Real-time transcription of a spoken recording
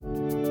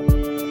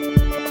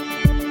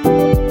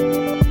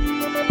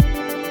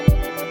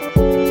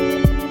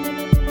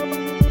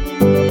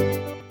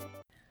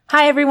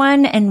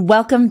everyone, and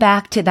welcome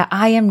back to the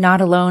I Am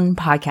Not Alone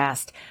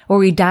podcast, where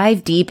we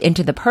dive deep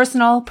into the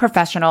personal,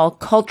 professional,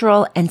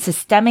 cultural, and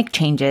systemic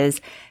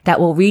changes that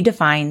will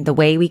redefine the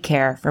way we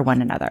care for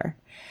one another.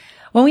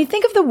 When we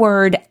think of the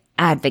word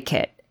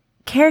advocate,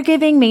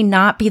 caregiving may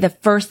not be the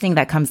first thing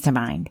that comes to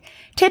mind.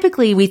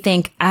 Typically, we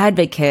think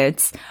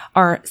advocates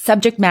are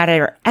subject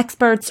matter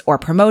experts or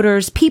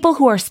promoters, people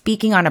who are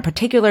speaking on a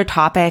particular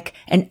topic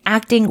and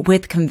acting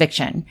with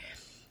conviction.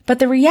 But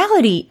the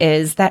reality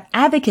is that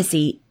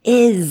advocacy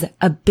is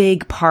a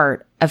big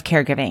part of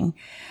caregiving.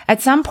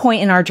 At some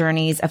point in our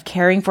journeys of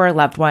caring for a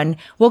loved one,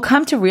 we'll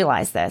come to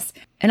realize this.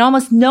 And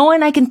almost no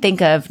one I can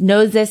think of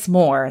knows this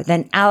more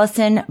than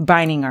Allison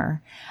Breininger,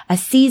 a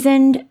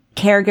seasoned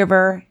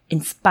caregiver,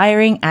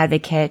 inspiring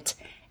advocate,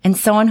 and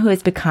someone who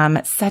has become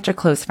such a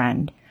close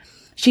friend.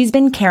 She's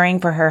been caring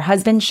for her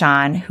husband,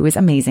 Sean, who is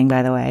amazing,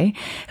 by the way,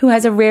 who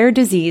has a rare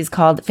disease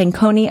called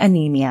Fanconi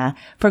anemia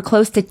for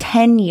close to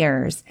 10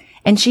 years.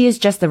 And she is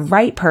just the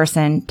right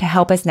person to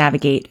help us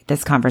navigate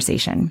this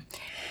conversation.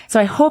 So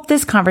I hope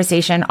this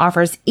conversation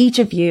offers each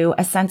of you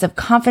a sense of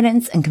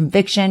confidence and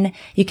conviction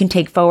you can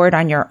take forward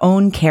on your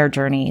own care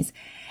journeys.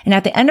 And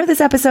at the end of this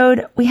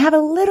episode, we have a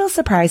little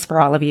surprise for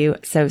all of you,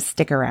 so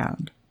stick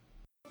around.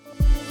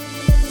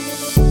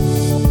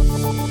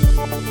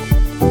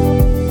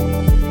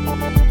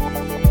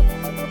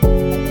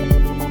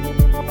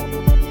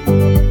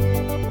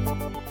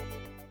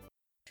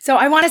 So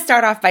I want to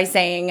start off by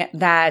saying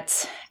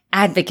that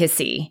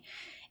advocacy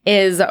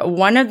is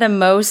one of the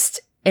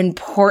most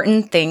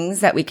important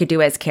things that we could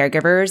do as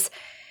caregivers.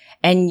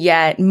 And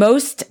yet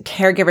most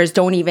caregivers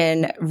don't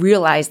even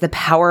realize the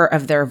power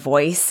of their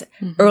voice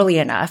early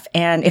enough.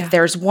 And if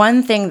there's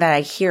one thing that I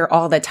hear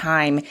all the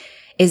time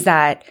is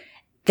that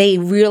they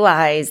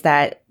realize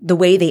that the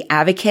way they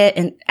advocate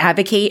and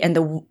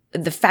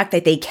the fact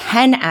that they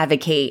can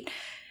advocate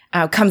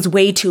comes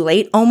way too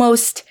late,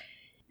 almost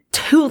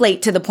too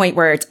late to the point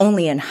where it's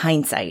only in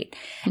hindsight.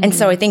 Mm-hmm. And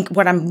so I think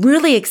what I'm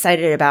really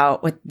excited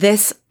about with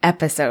this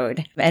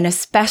episode, and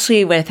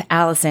especially with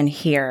Allison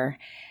here,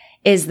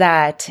 is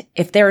that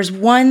if there's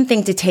one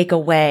thing to take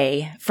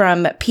away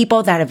from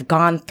people that have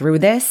gone through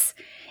this,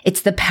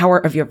 it's the power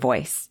of your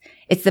voice.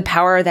 It's the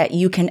power that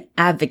you can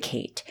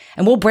advocate.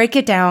 And we'll break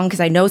it down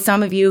because I know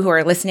some of you who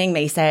are listening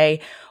may say,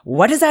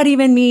 what does that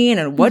even mean?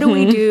 And what do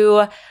we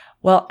do?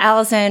 Well,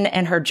 Allison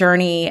and her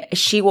journey,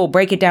 she will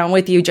break it down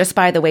with you just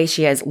by the way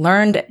she has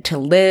learned to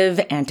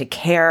live and to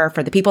care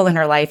for the people in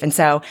her life. And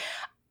so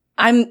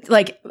I'm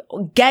like,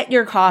 get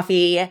your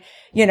coffee,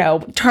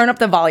 turn up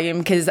the volume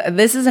because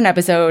this is an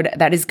episode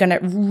that is going to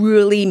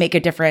really make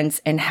a difference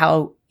in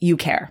how you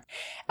care.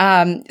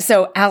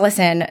 So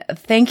Allison,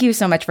 thank you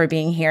so much for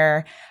being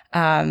here.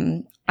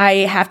 I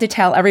have to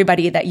tell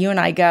everybody that you and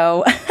I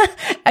go,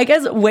 I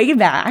guess, way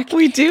back.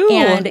 We do.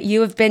 And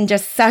you have been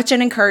just such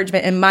an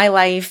encouragement in my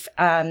life,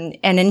 an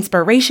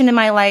inspiration in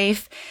my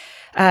life.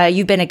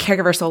 You've been a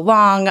caregiver so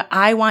long.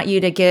 I want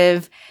you to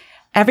give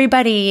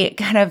everybody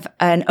kind of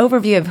an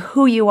overview of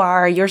who you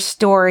are, your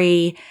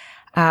story.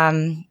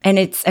 And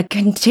it's a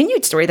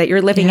continued story that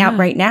you're living out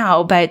right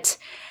now. But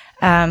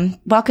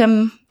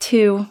welcome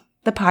to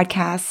the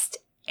podcast.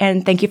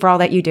 And thank you for all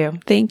that you do.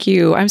 Thank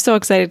you. I'm so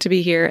excited to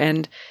be here,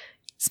 and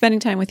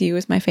spending time with you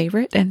is my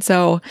favorite. And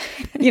so,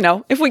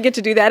 if we get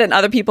to do that and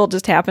other people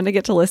just happen to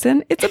get to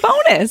listen, it's a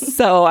bonus.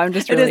 So I'm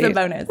just really, it is a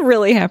bonus.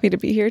 Really happy to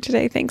be here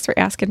today. Thanks for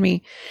asking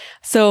me.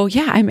 So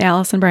I'm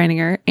Allison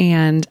Breininger,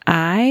 and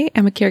I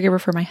am a caregiver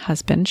for my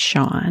husband,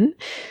 Sean.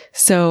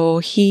 So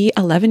he,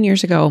 11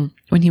 years ago,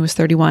 when he was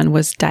 31,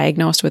 was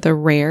diagnosed with a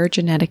rare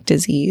genetic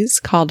disease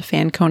called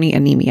Fanconi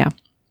anemia.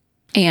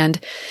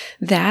 And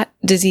that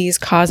disease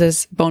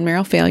causes bone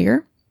marrow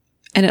failure,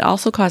 and it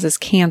also causes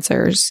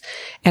cancers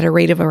at a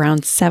rate of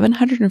around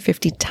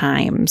 750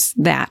 times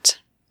that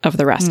of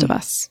the rest of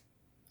us.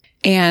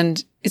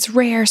 And it's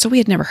rare, so we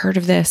had never heard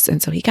of this.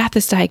 And so he got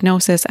this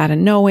diagnosis out of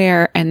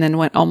nowhere and then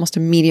went almost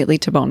immediately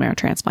to bone marrow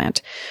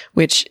transplant,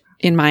 which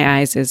in my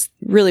eyes is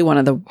really one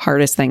of the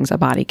hardest things a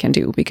body can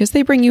do because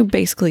they bring you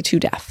basically to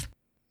death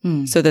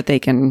so that they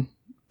can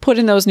put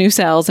in those new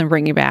cells and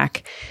bring you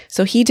back.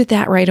 So he did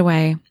that right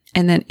away.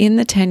 And then in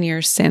the 10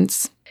 years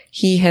since,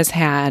 he has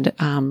had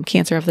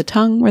cancer of the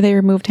tongue, where they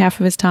removed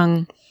half of his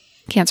tongue,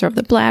 cancer of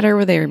the bladder,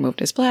 where they removed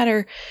his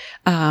bladder,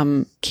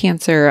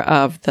 cancer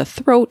of the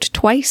throat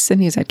twice,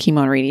 and he's had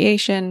chemo and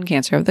radiation,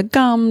 cancer of the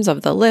gums,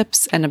 of the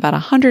lips, and about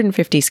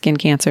 150 skin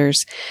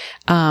cancers.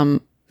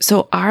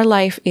 So our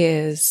life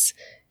is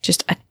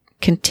just a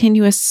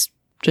continuous,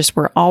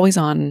 we're always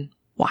on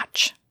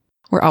watch.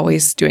 We're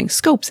always doing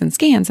scopes and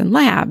scans and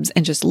labs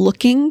and just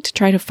looking to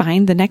try to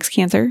find the next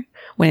cancer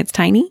when it's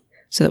tiny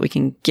so that we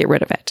can get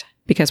rid of it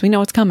because we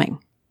know it's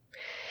coming.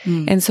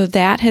 And so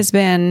that has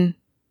been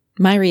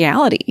my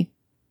reality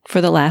for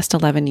the last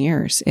 11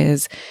 years,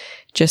 is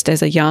just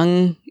as a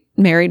young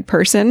married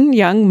person,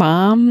 young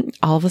mom,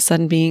 all of a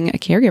sudden being a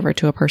caregiver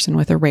to a person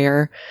with a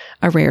rare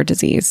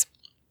disease.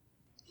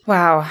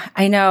 Wow.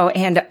 I know.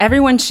 And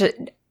everyone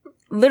should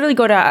literally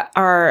go to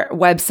our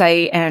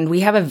website and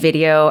we have a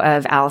video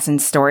of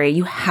Allison's story.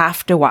 You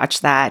have to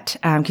watch that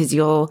because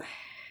you'll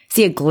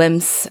see a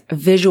glimpse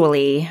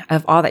visually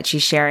of all that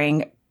she's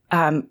sharing.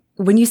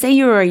 When you say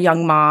you were a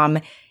young mom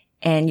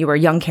and you were a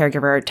young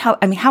caregiver,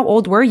 how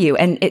old were you?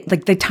 And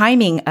like the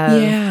timing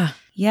of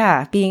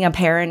being a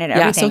parent and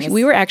everything. Yeah, so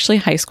we were actually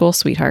high school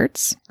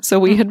sweethearts. So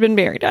we had been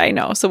married. I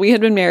know. So we had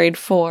been married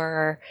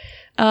for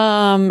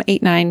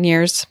 8-9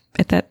 years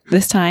at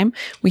this time.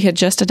 We had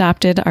just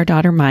adopted our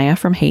daughter Maya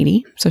from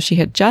Haiti. So she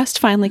had just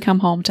finally come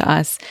home to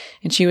us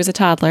and she was a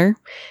toddler.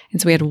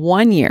 And so we had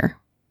 1 year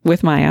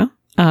with Maya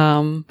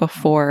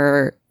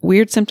before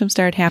weird symptoms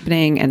started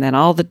happening. And then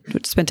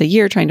spent a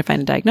year trying to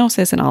find a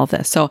diagnosis and all of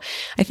this. So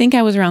I think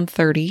I was around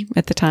 30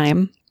 at the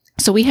time.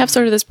 So we have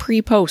sort of this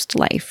pre-post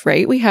life,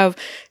 right? We have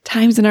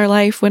times in our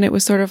life when it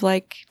was sort of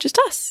like just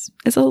us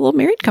as a little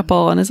married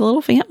couple and as a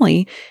little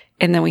family.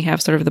 And then we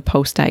have sort of the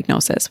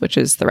post-diagnosis, which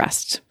is the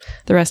rest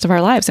of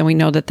our lives. And we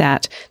know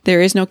that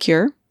there is no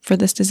cure for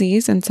this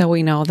disease. And so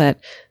we know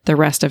that the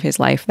rest of his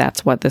life,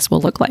 that's what this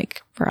will look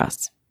like for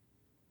us.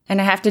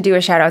 And I have to do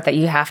a shout out that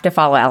you have to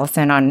follow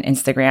Allison on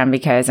Instagram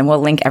and we'll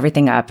link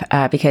everything up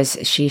because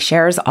she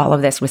shares all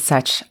of this with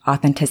such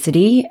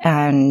authenticity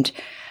and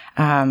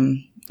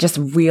just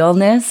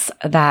realness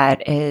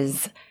that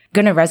is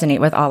going to resonate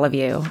with all of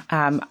you.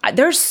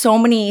 There's so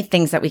many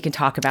things that we can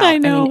talk about. I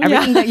know,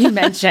 everything that you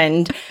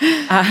mentioned,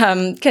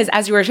 because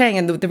as you were saying,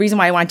 and the reason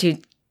why I want to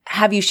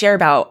have you share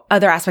about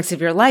other aspects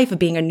of your life of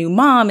being a new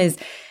mom is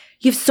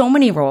you have so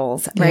many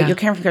roles, right? You're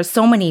caring for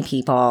so many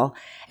people.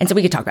 And so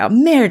we could talk about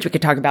marriage. We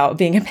could talk about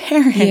being a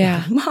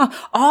parent, mom,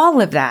 all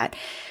of that.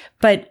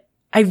 But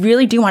I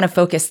really do want to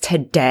focus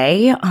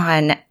today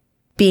on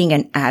being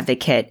an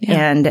advocate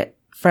and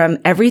from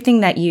everything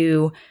that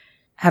you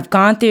have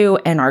gone through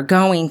and are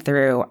going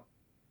through,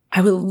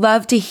 I would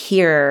love to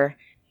hear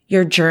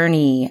your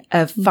journey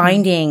of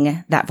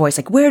finding that voice.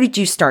 Like, where did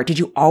you start? Did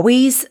you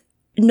always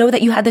know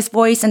that you had this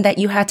voice and that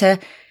you had to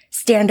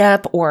stand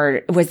up,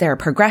 or was there a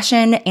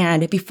progression?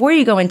 And before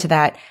you go into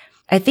that,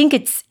 I think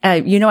it's, I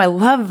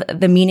love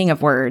the meaning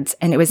of words.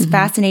 And it was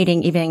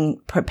fascinating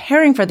even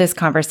preparing for this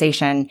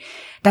conversation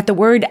that the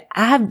word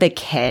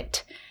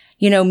advocate,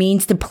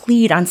 means to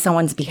plead on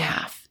someone's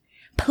behalf.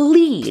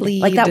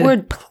 Plead. Like that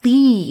word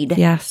plead.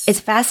 Yes. It's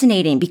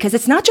fascinating because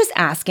it's not just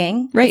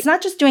asking. Right. It's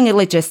not just doing the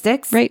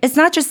logistics. Right. It's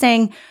not just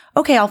saying,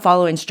 okay, I'll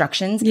follow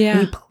instructions. Yeah.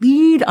 We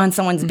plead on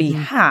someone's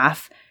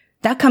behalf.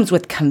 That comes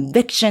with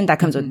conviction. That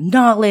comes with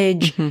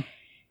knowledge.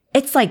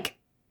 It's like,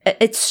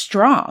 it's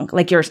strong.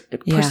 Like you're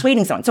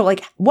persuading someone. So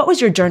like, what was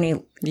your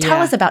journey?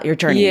 Tell us about your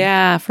journey.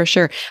 Yeah, for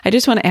sure. I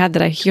just want to add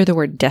that I hear the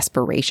word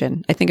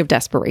desperation. I think of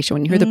desperation.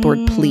 When you hear the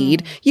word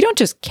plead, you don't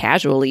just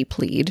casually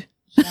plead.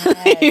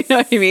 Yes. You know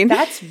what I mean?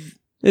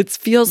 It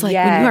feels like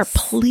when you are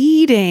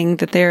pleading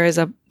that there's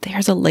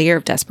a layer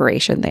of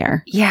desperation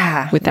there.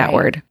 Yeah. With that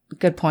word.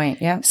 Good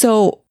point. Yeah.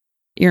 So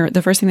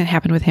the first thing that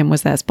happened with him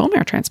was this bone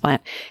marrow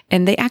transplant.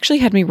 And they actually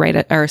had me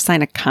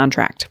sign a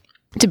contract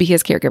to be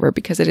his caregiver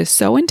because it is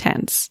so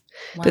intense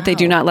that they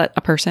do not let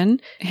a person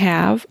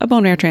have a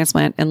bone marrow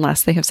transplant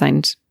unless they have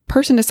signed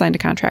a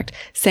contract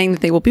saying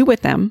that they will be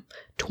with them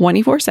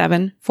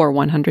 24/7 for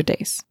 100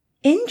 days.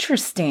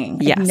 Interesting.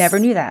 Yes. I never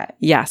knew that.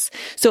 Yes.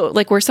 So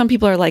like where some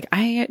people are like,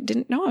 I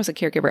didn't know I was a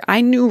caregiver.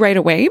 I knew right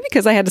away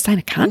because I had to sign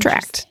a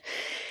contract.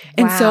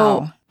 And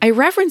so I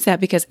reference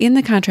that because in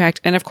the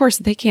contract, and of course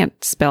they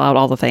can't spell out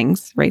all the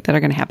things, right, that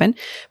are going to happen,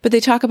 but they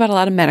talk about a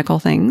lot of medical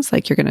things,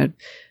 like you're going to,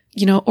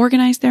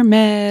 organize their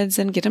meds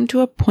and get them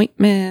to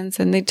appointments.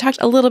 And they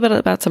talked a little bit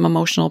about some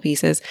emotional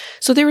pieces.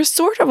 So there was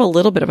sort of a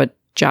little bit of a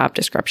job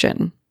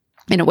description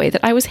in a way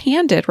that I was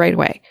handed right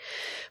away.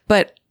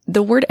 But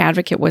the word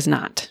advocate was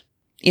not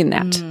in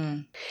that.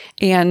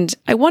 And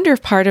I wonder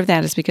if part of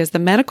that is because the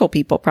medical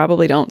people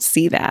probably don't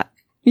see that,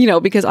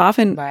 because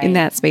often in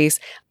that space,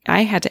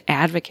 I had to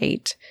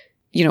advocate,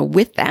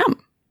 with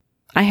them.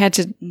 I had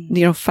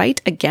to,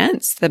 fight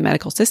against the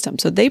medical system.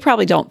 So they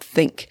probably don't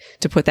think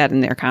to put that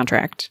in their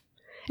contract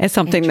as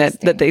something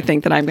that they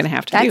think that I'm going to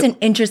have to do. That's an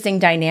interesting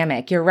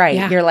dynamic. You're right.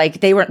 Yeah. You're like,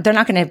 they're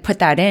not going to put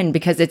that in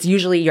because it's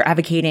usually you're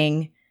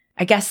advocating,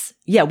 I guess,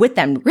 with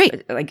them,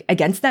 right? Like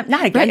against them,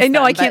 not against them.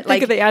 No, I can't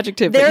think of the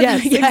adjective. But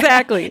yes,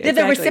 exactly. They're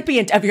the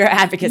recipient of your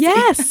advocacy.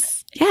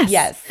 Yes.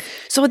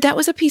 So that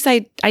was a piece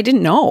I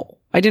didn't know.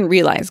 I didn't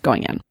realize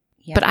going in.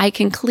 Yeah. But I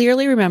can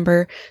clearly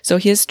remember. So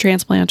his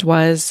transplant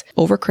was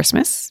over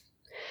Christmas.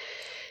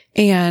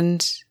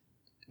 And,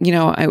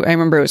 I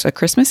remember it was a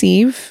Christmas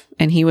Eve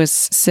and he was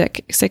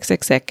sick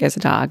as a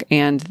dog.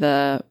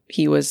 And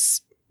he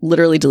was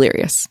literally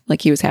delirious.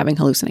 Like he was having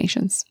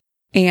hallucinations.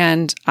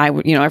 And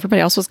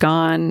everybody else was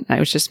gone. It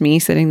was just me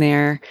sitting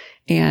there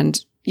and,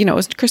 it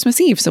was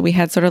Christmas Eve. So we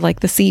had sort of like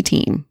the C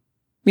team.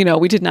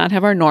 We did not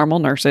have our normal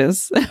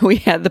nurses. We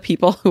had the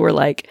people who were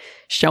like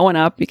showing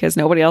up because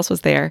nobody else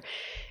was there.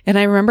 And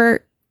I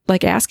remember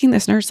like asking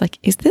this nurse, like,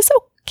 is this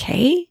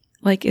okay?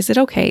 Like, is it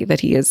okay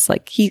that he is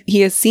like, he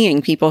is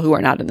seeing people who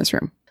are not in this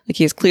room? Like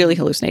he is clearly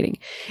hallucinating.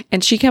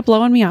 And she kept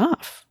blowing me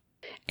off.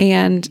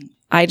 And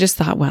I just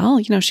thought,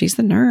 well, she's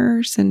the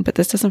nurse but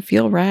this doesn't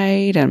feel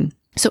right. And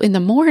so in the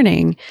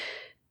morning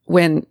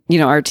when,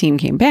 our team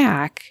came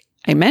back,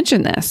 I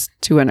mentioned this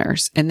to a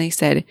nurse and they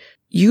said,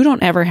 you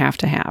don't ever have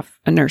to have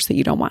a nurse that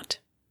you don't want.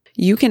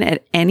 You can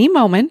at any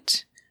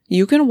moment,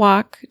 you can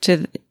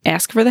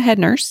ask for the head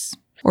nurse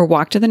or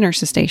walk to the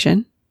nurse's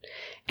station,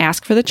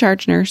 ask for the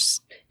charge nurse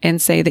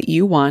and say that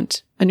you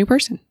want a new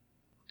person.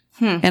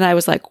 And I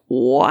was like,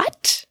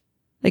 what?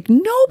 Like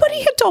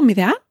nobody had told me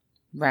that.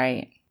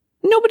 Right.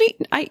 Nobody,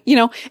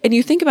 and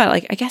you think about it,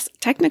 like, I guess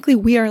technically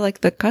we are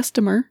like the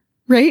customer,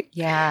 right?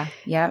 Yeah.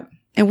 Yep.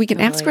 And we can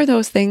ask for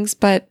those things,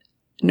 but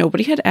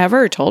nobody had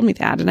ever told me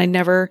that. And I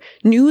never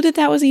knew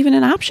that was even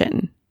an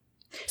option.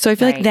 So I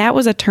feel like that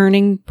was a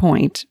turning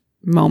point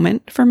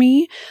moment for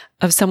me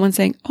of someone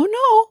saying, oh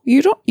no,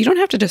 you don't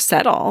have to just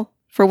settle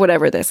for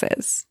whatever this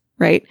is.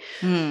 Right.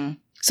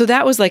 So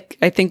that was like,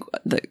 I think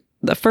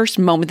the first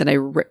moment that I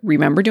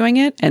remember doing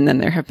it. And then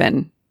there have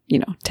been,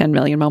 10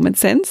 million moments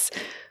since.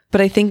 But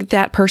I think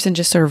that person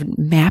just sort of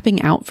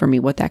mapping out for me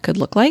what that could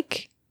look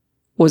like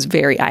was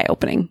very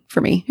eye-opening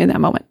for me in that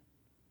moment.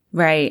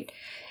 Right.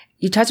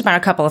 You touched upon a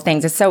couple of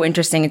things. It's so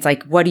interesting. It's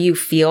like, what do you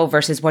feel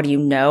versus what do you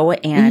know?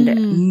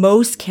 And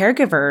most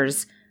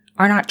caregivers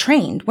are not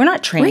trained. We're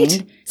not trained.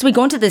 Right. So we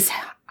go into this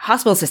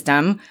hospital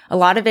system. A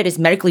lot of it is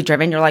medically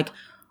driven. You're like,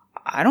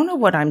 I don't know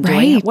what I'm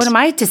doing. Right. What am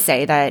I to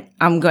say that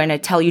I'm going to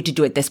tell you to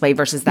do it this way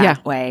versus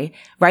that way?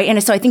 Right.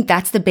 And so I think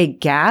that's the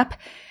big gap.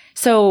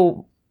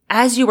 So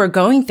as you were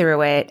going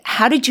through it,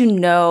 how did you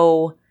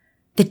know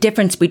the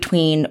difference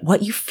between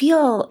what you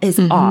feel is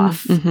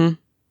off,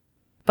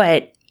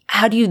 but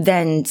how do you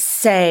then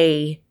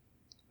say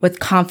with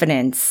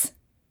confidence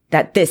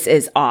that this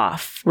is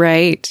off?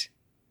 Right.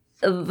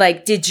 Like,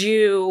 how did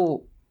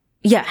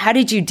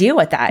you deal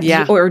with that?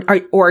 Yeah.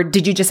 Or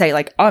did you just say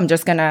like, oh, I'm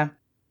just gonna.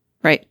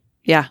 Right.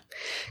 Yeah.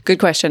 Good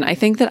question. I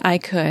think that I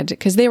could,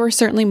 because there were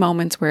certainly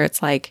moments where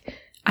it's like,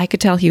 I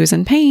could tell he was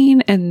in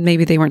pain and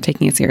maybe they weren't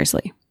taking it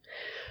seriously.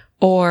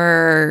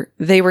 Or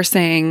they were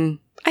saying,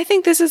 I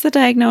think this is the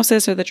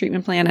diagnosis or the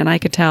treatment plan. And I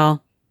could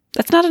tell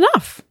that's not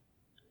enough.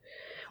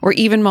 Or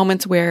even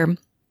moments where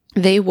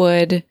they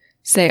would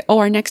say, oh,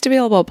 our next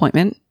available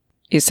appointment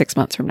is 6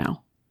 months from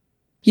now.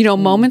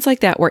 Moments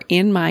like that were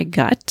in my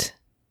gut.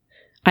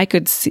 I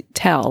could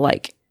tell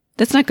like,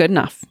 that's not good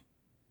enough.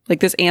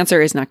 Like this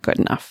answer is not good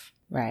enough.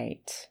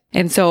 Right.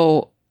 And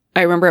so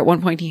I remember at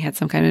one point he had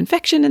some kind of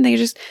infection and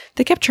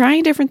they kept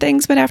trying different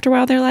things. But after a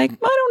while, they're like, I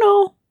don't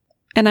know.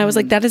 And I was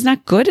like, that is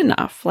not good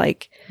enough.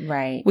 Like,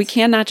 right. We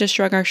cannot just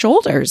shrug our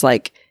shoulders.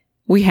 Like,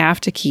 we have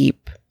to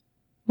keep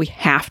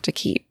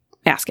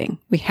asking.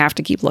 We have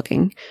to keep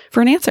looking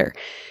for an answer.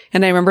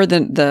 And I remember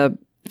the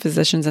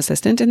physician's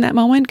assistant in that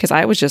moment, because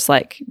I was just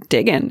like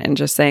digging and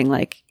just saying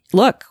like,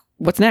 look,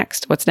 what's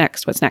next? What's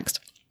next? What's next?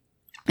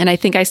 And I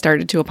think I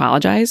started to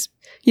apologize,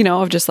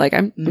 of just like,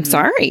 I'm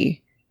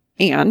sorry.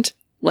 And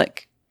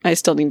like, I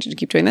still need you to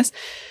keep doing this.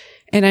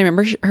 And I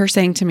remember her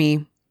saying to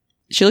me,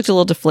 she looked a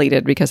little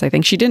deflated because I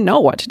think she didn't know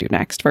what to do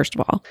next, first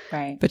of all.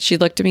 Right. But she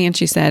looked at me and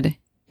she said,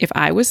 if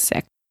I was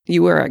sick,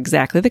 you were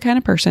exactly the kind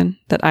of person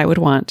that I would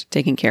want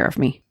taking care of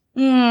me.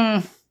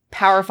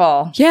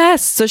 Powerful.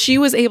 Yes. So she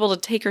was able to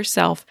take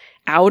herself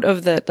out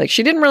of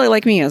she didn't really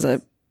like me as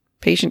a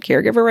patient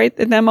caregiver right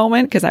in that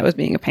moment because I was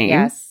being a pain.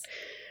 Yes.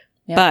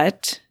 Yep.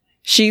 But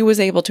she was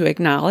able to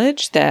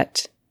acknowledge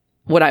that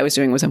what I was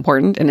doing was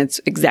important and it's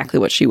exactly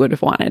what she would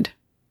have wanted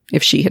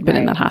if she had been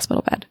in that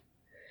hospital bed.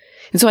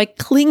 And so I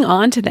cling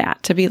on to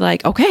that to be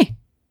like, okay,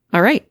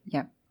 all right.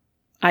 Yeah.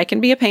 I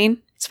can be a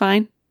pain. It's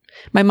fine.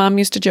 My mom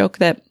used to joke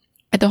that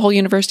at the whole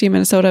University of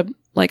Minnesota,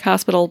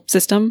 hospital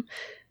system,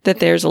 that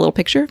there's a little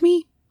picture of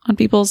me on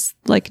people's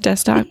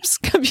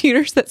desktops,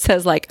 computers that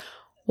says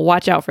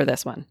watch out for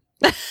this one.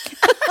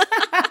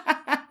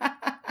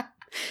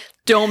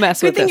 Don't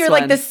mess with this one. Good thing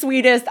you're the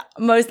sweetest,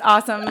 most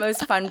awesome,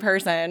 most fun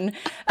person.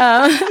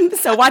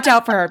 So watch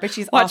out for her, but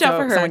she's also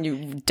someone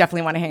you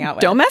definitely want to hang out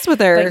with. Don't mess with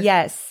her. But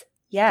yes.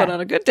 Yeah. But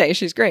on a good day,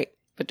 she's great.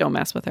 But don't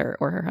mess with her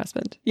or her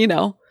husband,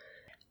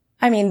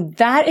 I mean,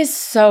 that is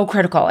so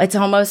critical. It's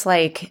almost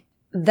like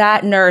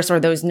that nurse or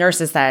those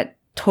nurses that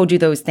told you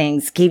those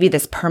things gave you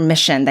this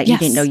permission that you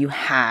didn't know you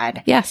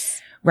had. Yes.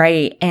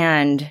 Right.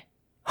 And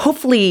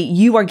hopefully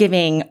you are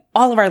giving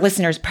all of our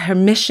listeners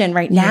permission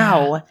right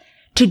now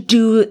to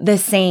do the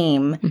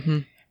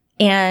same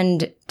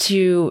and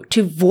to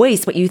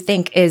voice what you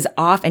think is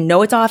off and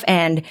know it's off.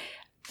 And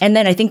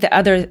then I think the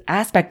other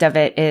aspect of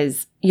it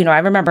is, I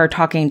remember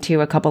talking to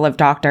a couple of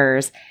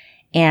doctors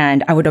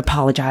and I would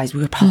apologize.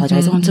 We would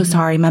apologize. Oh, I'm so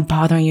sorry. I'm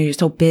bothering you. You're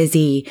so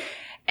busy.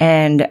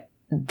 And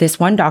this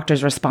one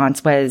doctor's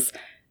response was,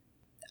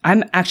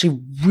 I'm actually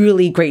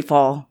really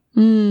grateful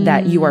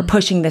that you are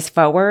pushing this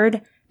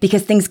forward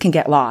because things can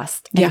get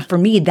lost. And for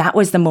me, that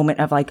was the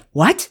moment of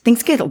what?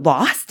 Things get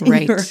lost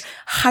in your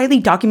highly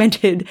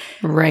documented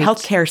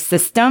healthcare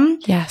system?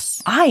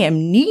 Yes. I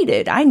am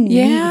needed. I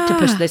need to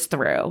push this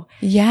through.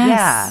 Yes.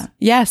 Yeah.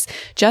 Yes.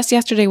 Just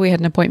yesterday, we had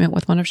an appointment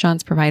with one of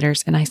Sean's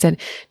providers. And I said,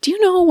 do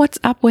you know what's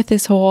up with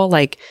this whole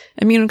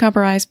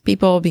immunocompromised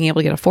people being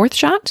able to get a fourth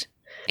shot?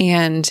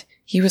 And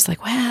he was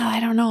like, well, I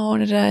don't know.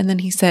 And then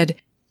he said,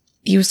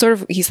 he's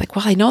like,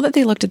 well, I know that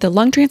they looked at the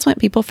lung transplant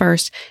people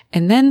first,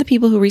 and then the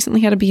people who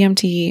recently had a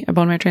BMT, a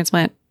bone marrow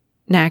transplant,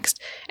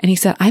 next. And he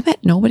said, I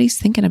bet nobody's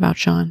thinking about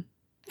Sean.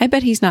 I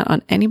bet he's not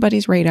on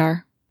anybody's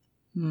radar.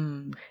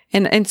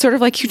 And sort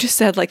of like you just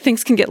said, like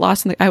things can get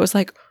lost. I was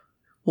like,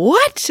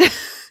 what?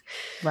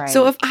 Right.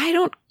 So if I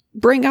don't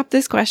bring up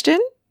this question,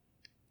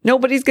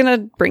 nobody's going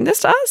to bring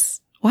this to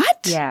us?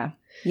 What? Yeah.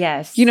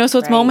 Yes. So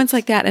it's moments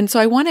like that. And so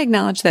I want to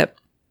acknowledge that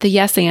the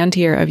yes and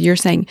here of you're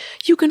saying,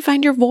 you can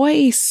find your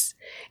voice.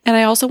 And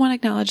I also want to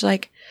acknowledge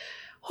like,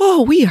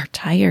 oh, we are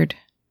tired.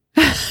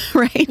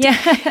 Right?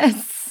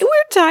 Yes.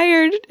 We're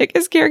tired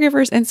as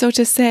caregivers. And so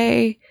to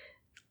say,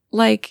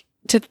 like,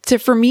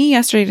 for me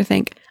yesterday to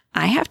think,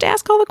 I have to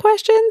ask all the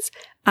questions.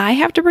 I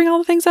have to bring all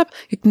the things up.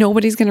 Like,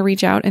 nobody's going to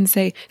reach out and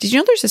say, did you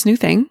know there's this new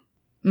thing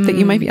that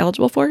you might be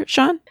eligible for,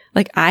 Sean?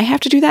 Like, I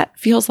have to do that.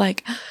 Feels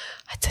like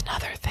it's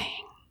another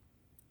thing.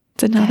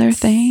 It's another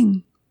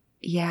thing.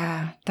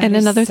 Yeah. And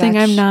another thing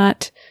I'm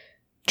not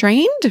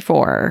trained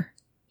for.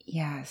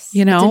 Yes.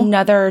 It's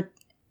another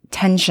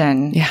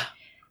tension. Yeah.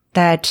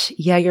 That,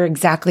 you're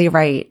exactly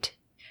right.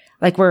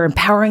 Like, we're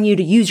empowering you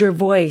to use your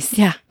voice.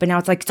 Yeah. But now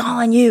it's like, it's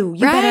all on you.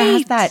 You better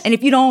have that. And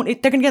if you don't,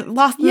 they're going to get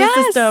lost in the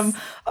system.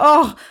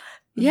 Oh,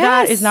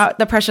 that is not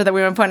the pressure that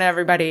we want to put on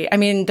everybody. I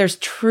mean, there's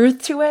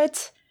truth to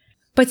it.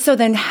 But so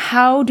then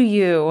how do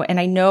you, and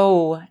I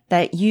know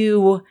that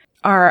you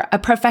are a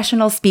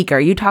professional speaker.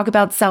 You talk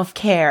about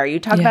self-care. You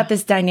talk about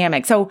this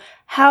dynamic. So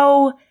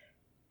how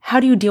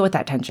do you deal with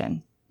that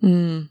tension?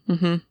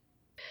 Mm-hmm.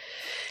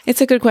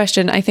 It's a good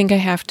question. I think I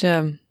have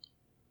to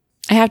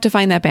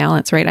find that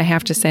balance, right? I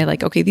have to say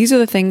like, okay, these are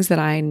the things that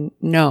I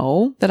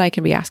know that I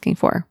can be asking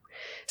for.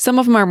 Some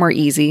of them are more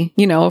easy.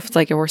 If it's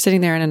like, if we're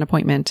sitting there in an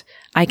appointment,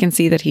 I can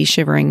see that he's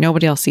shivering.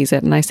 Nobody else sees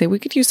it. And I say, we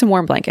could use some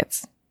warm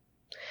blankets.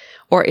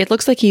 Or it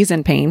looks like he's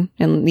in pain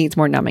and needs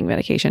more numbing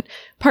medication.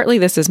 Partly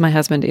this is my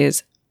husband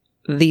is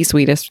the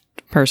sweetest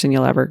person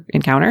you'll ever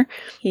encounter.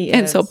 He is.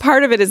 And so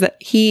part of it is that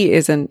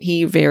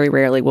he very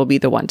rarely will be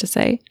the one to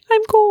say,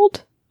 I'm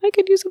cold. I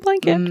could use a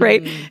blanket,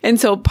 right? And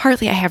so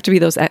partly I have to be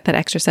that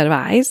extra set of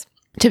eyes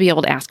to be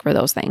able to ask for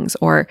those things.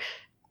 Or,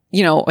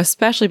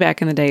 especially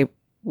back in the day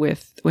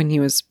when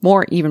he was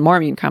even more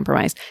immune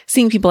compromised,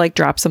 seeing people like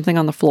drop something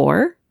on the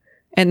floor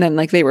and then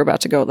like they were about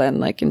to go then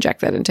like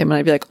inject that into him. And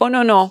I'd be like, oh,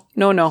 no,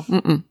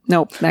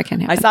 nope, that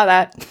can't happen. I saw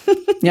that.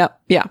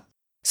 Yep. Yeah.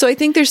 So I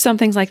think there's some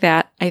things like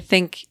that. I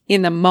think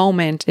in the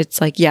moment, it's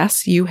like,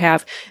 yes, you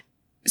have.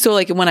 So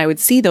like when I would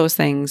see those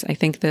things, I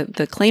think that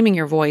the claiming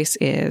your voice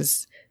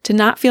is to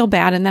not feel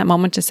bad in that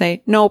moment to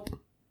say, nope,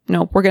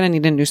 we're going to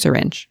need a new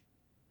syringe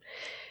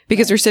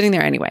because we're sitting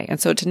there anyway. And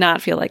so to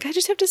not feel like I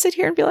just have to sit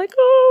here and be like,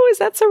 oh, is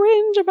that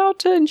syringe about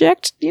to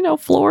inject,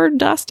 floor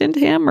dust into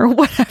him or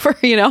whatever,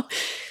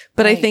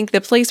 But I think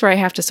the place where I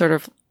have to sort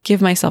of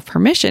give myself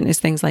permission is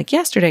things like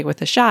yesterday with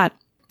the shot.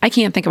 I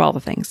can't think of all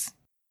the things.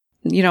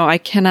 I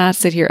cannot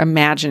sit here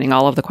imagining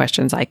all of the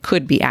questions I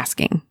could be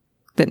asking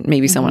that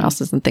maybe someone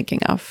else isn't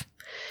thinking of.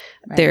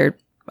 Right.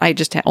 I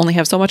just only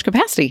have so much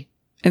capacity.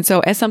 And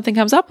so as something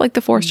comes up, like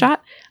the fourth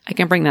shot, I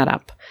can bring that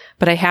up.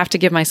 But I have to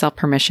give myself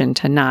permission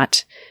to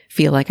not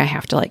feel like I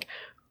have to like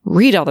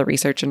read all the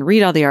research and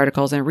read all the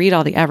articles and read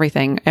all the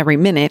everything every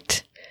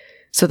minute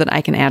so that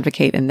I can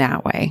advocate in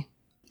that way.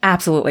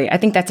 Absolutely. I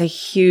think that's a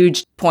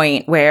huge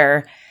point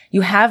where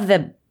you have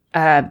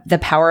the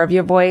power of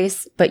your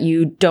voice, but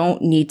you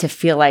don't need to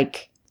feel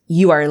like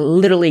you are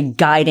literally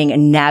guiding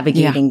and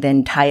navigating the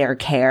entire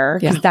care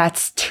because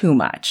that's too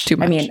much.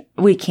 I mean,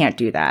 we can't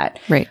do that.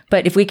 Right.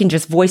 But if we can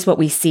just voice what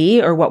we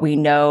see or what we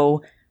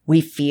know, we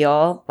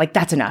feel like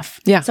that's enough.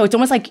 Yeah. So it's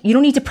almost like you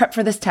don't need to prep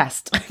for this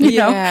test. you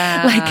know?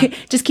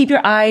 Like just keep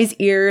your eyes,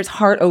 ears,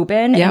 heart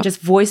open and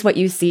just voice what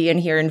you see and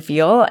hear and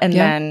feel. And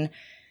then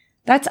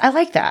I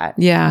like that.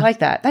 Yeah. I like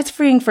that. That's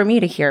freeing for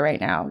me to hear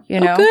right now,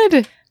 know?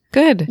 Oh,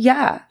 good.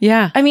 Yeah.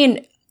 Yeah. I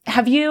mean,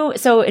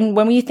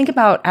 when we think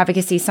about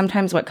advocacy,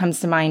 sometimes what comes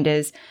to mind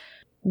is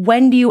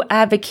when do you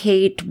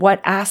advocate?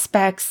 What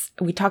aspects?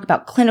 We talk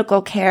about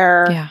clinical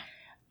care. Yeah.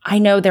 I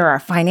know there are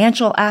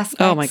financial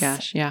aspects. Oh my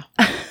gosh. Yeah.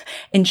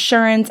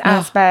 Insurance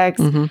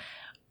aspects,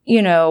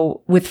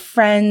 with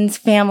friends,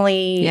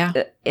 family. Yeah.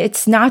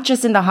 It's not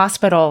just in the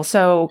hospital.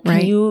 So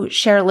can you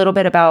share a little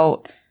bit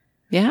about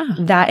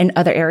that in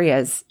other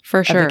areas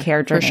of the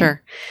care journey? For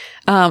sure.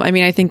 I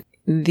mean, I think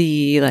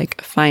the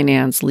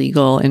finance,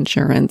 legal,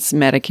 insurance,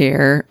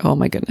 Medicare. Oh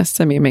my goodness.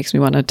 I mean, it makes me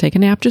want to take a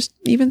nap just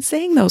even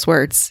saying those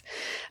words,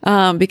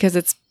 because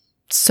it's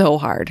so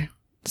hard,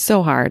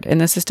 and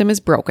the system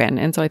is broken.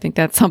 And so I think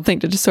that's something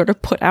to just sort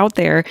of put out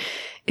there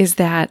is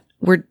that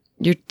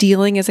you're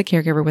dealing as a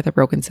caregiver with a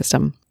broken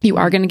system. You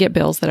are going to get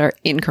bills that are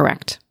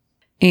incorrect,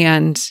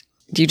 and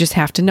you just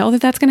have to know that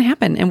that's going to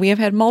happen. And we have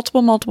had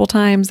multiple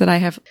times that I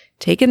have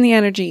taken the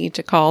energy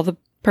to call the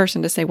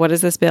person to say, what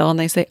is this bill? And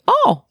they say,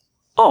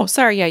 Oh,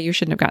 sorry. Yeah, you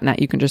shouldn't have gotten that.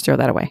 You can just throw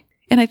that away.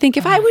 And I think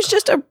if I was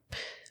just a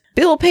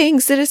bill-paying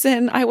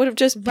citizen, I would have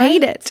just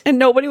paid it and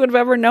nobody would have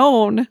ever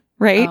known.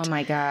 Right? Oh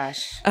my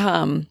gosh.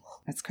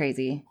 That's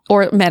crazy.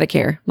 Or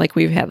Medicare. Like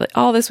we've had like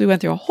all this. We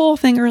went through a whole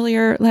thing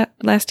earlier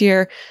last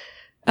year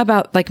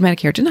about like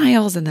Medicare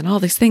denials and then all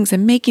these things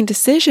and making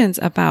decisions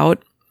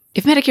about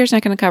if Medicare's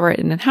not going to cover it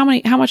and then how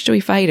much do we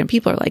fight? And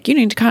people are like, you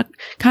need to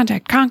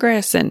contact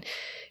Congress. And,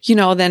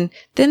 then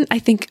I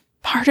think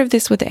part of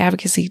this with the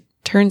advocacy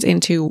turns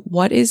into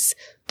what is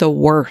the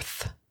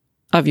worth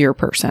of your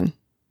person?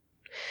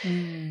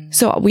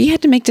 So we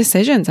had to make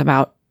decisions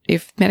about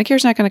if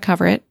Medicare's not going to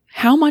cover it,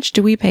 how much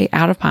do we pay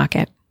out of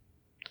pocket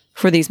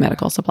for these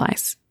medical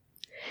supplies?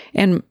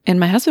 And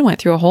my husband went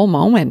through a whole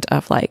moment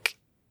of like,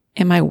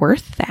 am I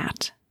worth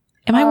that?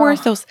 Am I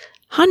worth those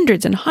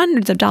hundreds and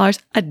hundreds of dollars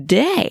a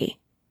day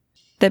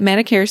that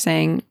Medicare is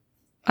saying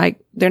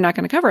they're not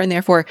going to cover? And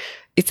therefore,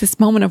 it's this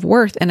moment of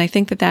worth. And I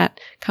think that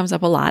comes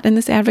up a lot in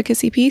this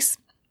advocacy piece.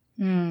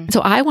 So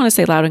I want to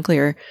say loud and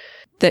clear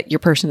that your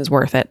person is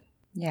worth it.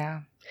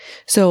 Yeah.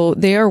 So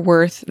they are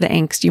worth the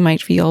angst you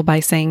might feel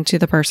by saying to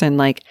the person,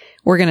 like,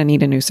 we're going to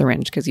need a new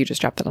syringe because you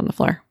just dropped it on the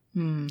floor.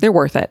 They're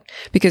worth it,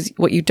 because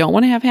what you don't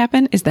want to have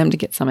happen is them to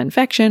get some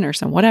infection or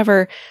some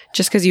whatever,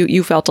 just because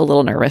you felt a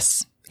little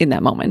nervous in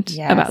that moment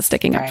about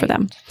sticking up for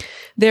them.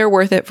 They're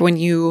worth it for when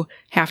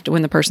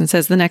the person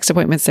says the next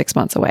appointment's 6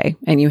 months away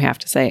and you have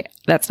to say,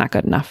 that's not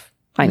good enough.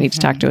 I need to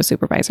talk to a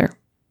supervisor.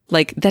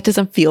 Like, that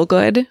doesn't feel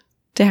good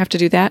to have to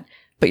do that,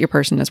 but your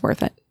person is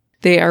worth it.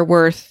 They are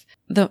worth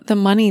the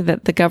money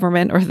that the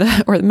government or the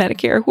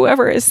Medicare,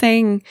 whoever is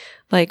saying,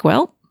 like,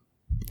 well,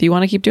 if you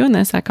want to keep doing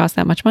this, that costs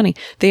that much money.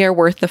 They are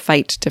worth the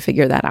fight to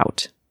figure that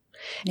out.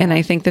 Yeah. And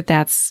I think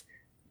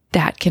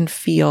that can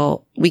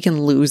feel, we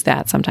can lose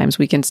that sometimes.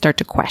 We can start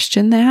to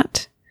question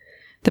that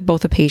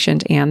both the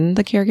patient and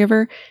the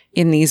caregiver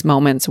in these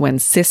moments when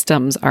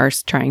systems are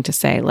trying to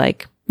say,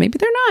 like, maybe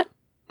they're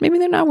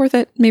not worth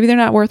it. Maybe they're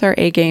not worth our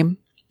A game.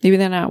 Maybe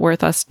they're not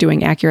worth us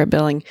doing accurate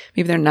billing.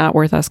 Maybe they're not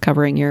worth us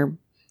covering your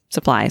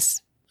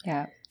supplies.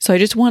 Yeah. So I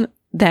just want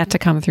that to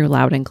come through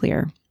loud and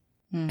clear.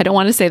 I don't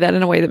want to say that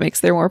in a way that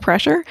makes there more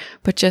pressure,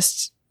 but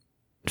just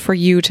for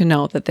you to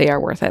know that they are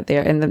worth it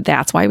there. And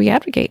that's why we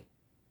advocate.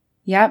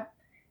 Yep.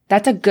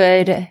 That's a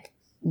good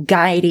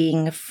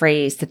guiding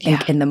phrase to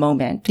think in the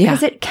moment,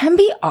 because it can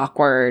be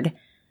awkward.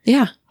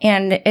 Yeah.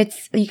 And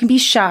you can be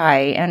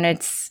shy, and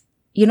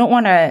you don't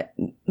want to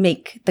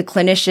make the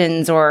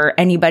clinicians or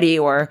anybody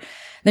or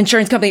the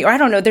insurance company, or I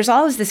don't know, there's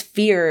always this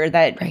fear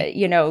that,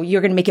 you're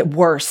going to make it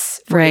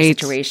worse for your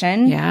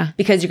situation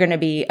because you're going to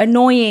be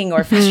annoying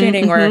or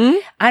frustrating or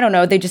I don't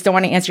know, they just don't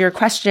want to answer your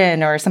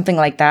question or something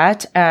like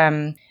that.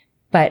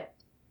 But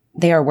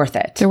they are worth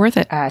it. They're worth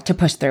it. To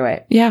push through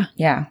it. Yeah.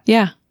 Yeah.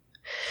 Yeah.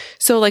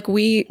 So like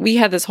we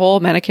had this whole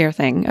Medicare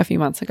thing a few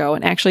months ago,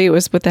 and actually it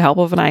was with the help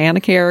of an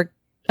IonaCare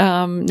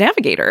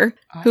navigator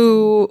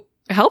who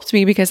helped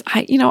me, because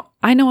I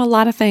know a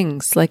lot of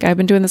things. Like, I've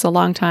been doing this a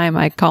long time.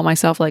 I call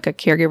myself like a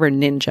caregiver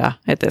ninja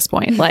at this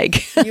point.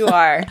 Like You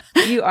are.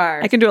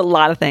 I can do a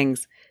lot of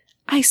things.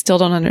 I still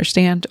don't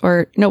understand,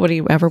 or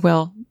nobody ever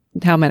will,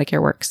 how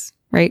Medicare works.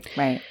 Right.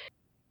 Right.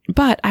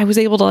 But I was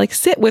able to like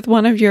sit with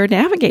one of your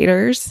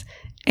navigators,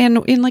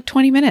 and in like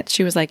 20 minutes,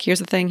 she was like, here's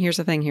the thing, here's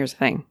the thing, here's the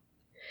thing.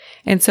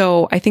 And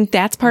so I think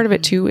that's part of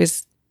it too,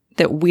 is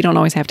that we don't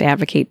always have to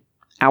advocate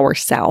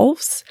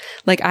ourselves.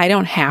 Like, I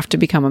don't have to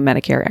become a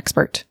Medicare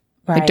expert.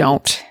 Right. I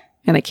don't,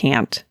 and I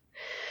can't.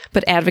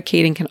 But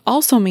advocating can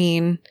also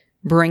mean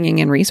bringing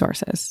in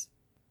resources.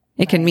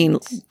 It can mean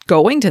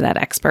going to that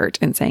expert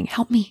and saying,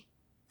 help me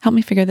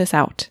figure this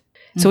out.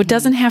 So it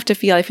doesn't have to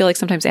feel, I feel like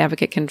sometimes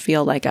advocate can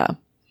feel like a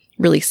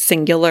really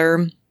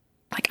singular,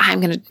 like,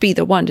 I'm going to be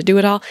the one to do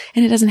it all.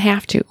 And it doesn't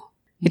have to.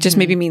 It just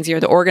maybe means you're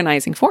the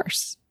organizing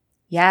force.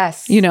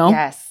 Yes.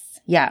 Yes.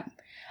 Yeah.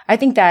 I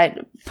think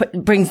that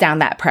brings down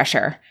that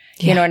pressure.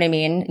 You know what I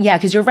mean? Yeah,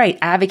 because you're right.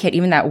 Advocate,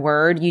 even that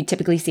word, you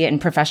typically see it in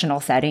professional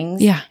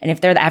settings. Yeah. And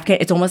if they're the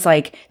advocate, it's almost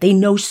like they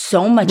know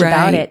so much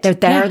about it.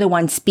 They're the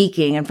one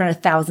speaking in front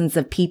of thousands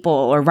of people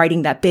or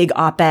writing that big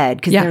op-ed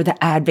because they're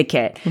the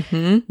advocate.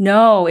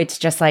 No, it's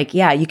just like,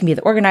 you can be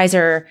the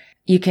organizer.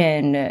 You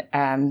can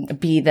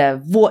be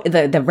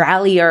the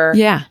rallier.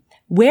 Yeah.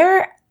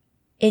 Where,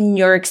 in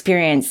your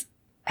experience,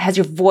 has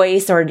your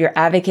voice or your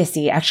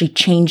advocacy actually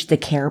changed the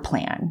care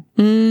plan?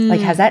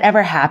 Like, has that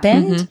ever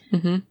happened?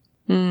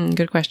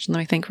 Good question. Let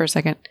me think for a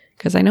second,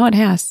 because I know it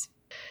has.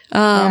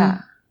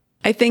 I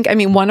think,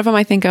 one of them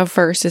I think of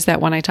first is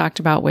that one I talked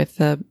about with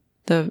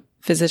the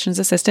physician's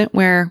assistant,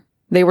 where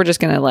they were just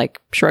going to like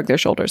shrug their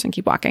shoulders and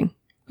keep walking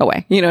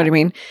away. You know what I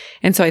mean?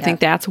 And so I think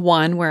that's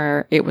one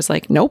where it was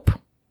like, nope,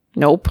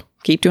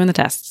 keep doing the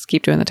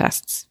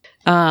tests.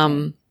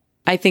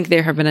 I think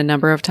there have been a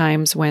number of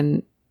times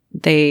when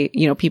they,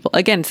 people,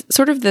 again,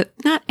 sort of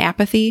not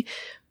apathy,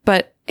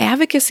 but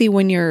advocacy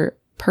when your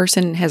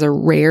person has a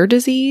rare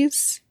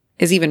disease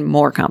is even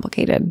more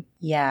complicated.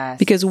 Yes.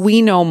 Because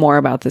we know more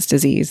about this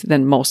disease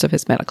than most of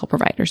his medical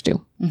providers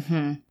do.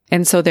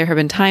 And so there have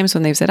been times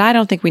when they've said, I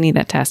don't think we need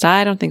that test.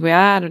 I don't think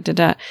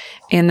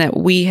and that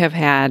we have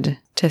had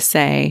to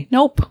say,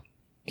 nope,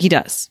 he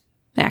does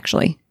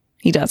actually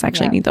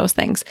need those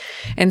things.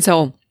 And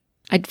so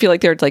I feel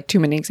like there's like too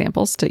many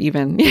examples to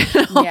even,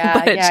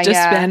 but it's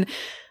just been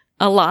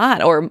a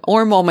lot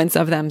or moments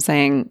of them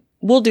saying,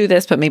 we'll do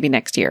this, but maybe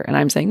next year. And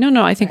I'm saying,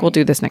 no, I think we'll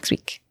do this next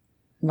week.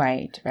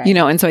 Right.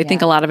 And so I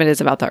think a lot of it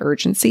is about the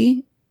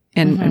urgency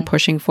and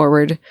pushing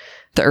forward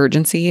the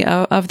urgency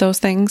of those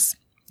things.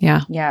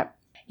 Yeah. Yeah.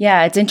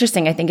 Yeah. It's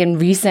interesting. I think in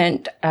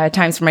recent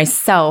times for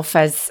myself,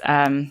 as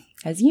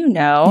you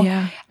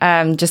know,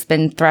 just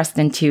been thrust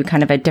into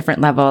kind of a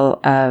different level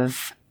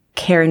of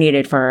care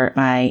needed for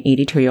my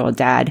 82-year-old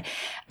dad.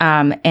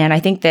 And I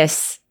think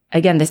this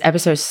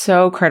episode is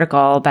so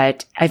critical,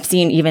 but I've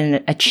seen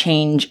even a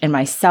change in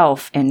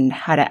myself in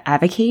how to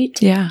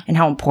advocate and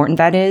how important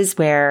that is,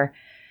 where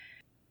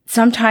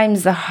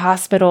sometimes the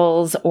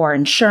hospitals or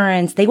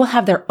insurance, they will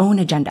have their own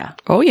agenda.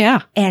 Oh,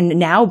 yeah. And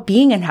now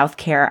being in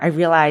healthcare, I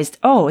realized,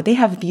 they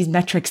have these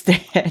metrics to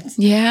hit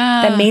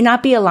that may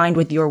not be aligned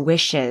with your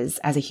wishes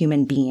as a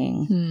human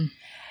being.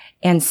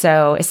 And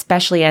so,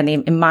 especially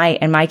in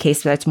my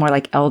case, that's more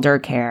like elder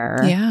care.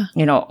 Yeah.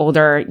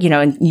 Older,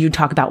 and you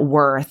talk about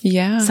worth.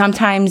 Yeah.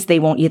 Sometimes they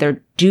won't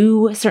either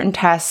do certain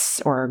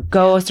tests or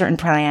go a certain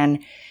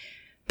plan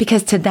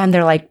because to them,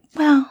 they're like,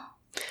 well,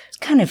 it's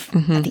kind of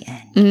at the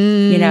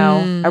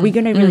end. Are we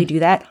going to really do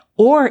that?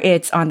 Or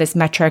it's on this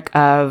metric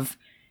of,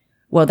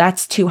 well,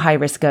 that's too high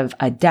risk of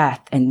a death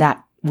and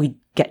that we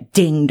get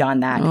dinged on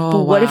that.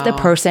 But what if the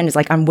person is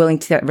like, I'm willing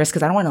to take that risk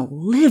because I don't want to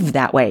live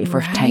that way for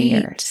 10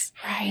 years.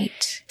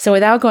 Right. So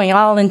without going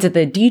all into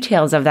the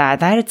details of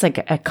that it's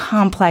like a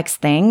complex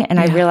thing. And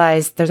I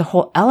realized there's a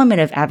whole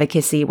element of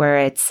advocacy where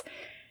it's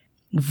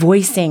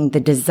voicing the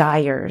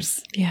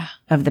desires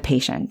of the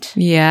patient.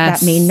 Yes.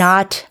 That may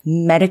not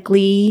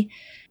medically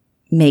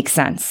make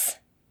sense.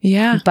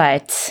 Yeah.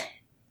 But,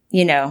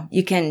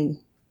 you can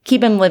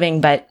keep him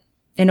living, but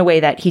in a way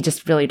that he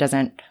just really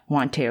doesn't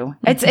want to.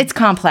 It's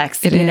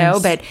complex, but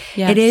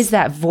it is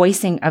that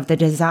voicing of the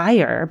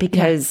desire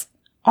because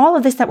all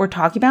of this that we're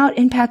talking about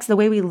impacts the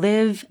way we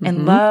live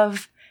and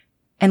love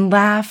and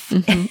laugh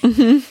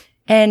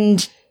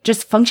and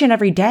just function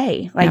every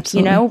day. Like,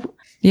 Absolutely.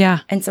 Yeah.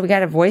 And so we got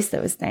to voice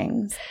those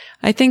things.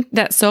 I think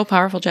that's so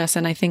powerful, Jess.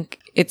 And I think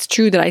it's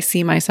true that I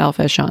see myself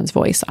as Sean's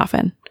voice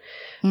often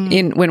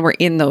when we're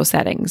in those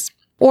settings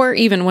or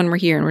even when we're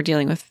here and we're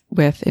dealing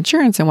with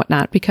insurance and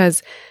whatnot,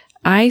 because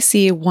I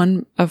see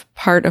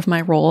part of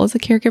my role as a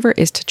caregiver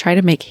is to try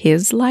to make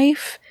his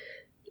life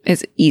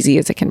as easy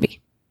as it can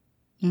be.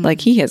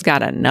 Like he has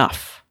got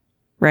enough,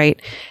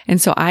 right?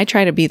 And so I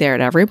try to be there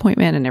at every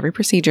appointment and every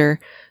procedure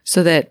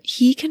so that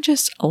he can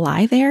just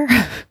lie there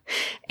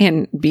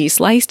and be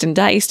sliced and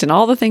diced and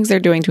all the things they're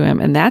doing to him.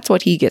 And that's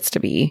what he gets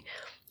to be.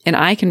 And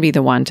I can be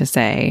the one to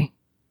say,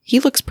 he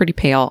looks pretty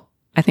pale.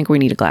 I think we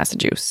need a glass of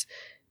juice.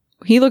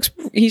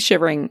 He's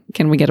shivering.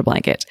 Can we get a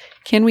blanket?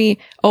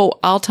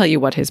 I'll tell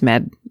you what his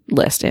med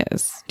list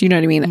is. Do you know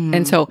what I mean?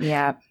 And so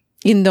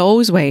in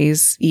those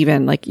ways,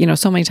 even like,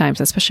 so many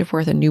times, especially if we're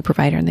with a new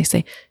provider and they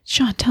say,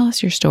 Sean, tell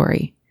us your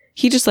story.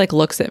 He just like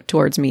looks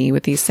towards me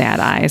with these sad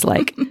eyes,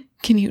 like,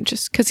 can you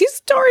just, cause his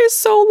story is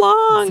so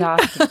long.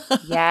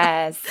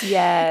 Yes.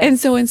 And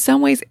so in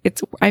some ways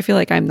I feel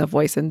like I'm the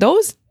voice in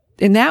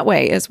that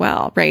way as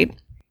well. Right.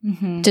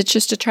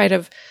 To try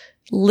to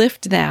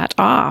lift that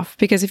off.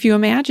 Because if you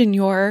imagine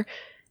your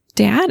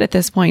dad at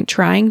this point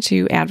trying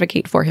to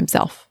advocate for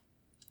himself.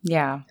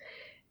 Yeah.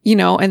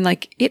 And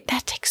like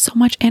that takes so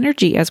much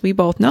energy, as we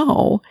both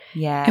know.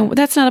 Yeah. And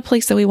that's not a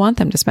place that we want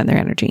them to spend their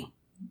energy.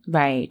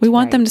 Right. We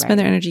want them to spend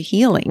their energy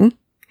healing.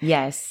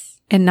 Yes.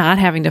 And not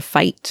having to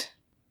fight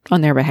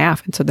on their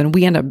behalf. And so then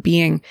we end up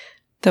being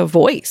the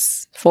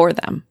voice for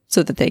them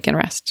so that they can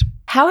rest.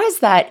 How has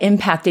that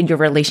impacted your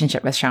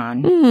relationship with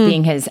Sean,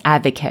 being his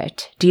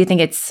advocate? Do you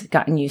think it's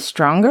gotten you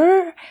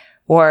stronger,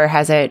 or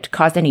has it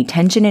caused any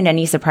tension in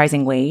any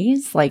surprising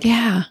ways?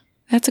 Yeah,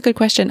 that's a good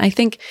question. I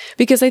think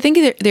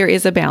there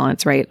is a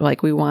balance, right?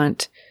 Like we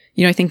want,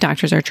 I think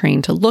doctors are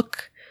trained to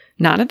look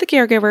not at the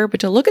caregiver, but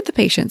to look at the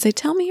patient, say,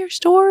 tell me your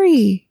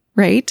story,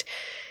 right?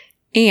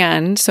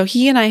 And so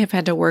he and I have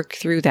had to work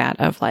through that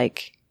of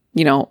like,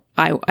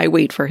 I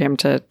wait for him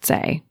to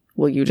say,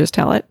 will you just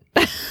tell it?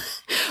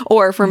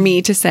 Or for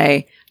me to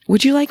say,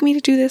 would you like me to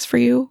do this for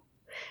you?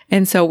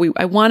 And so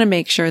I want to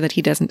make sure that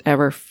he doesn't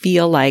ever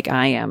feel like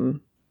I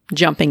am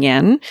jumping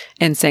in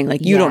and saying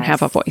like, you don't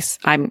have a voice.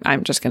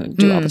 I'm just going to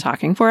do all the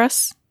talking for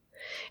us.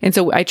 And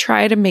so I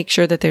try to make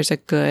sure that there's a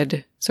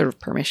good sort of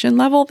permission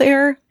level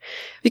there,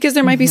 because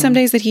there might be some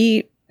days that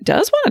he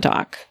does want to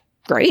talk.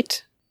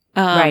 Great.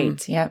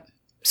 Right. Yep.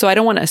 So I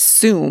don't want to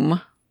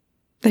assume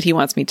that he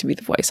wants me to be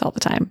the voice all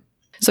the time.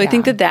 So I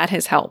think that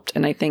has helped.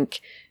 And I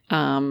think,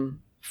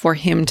 for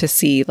him to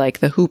see like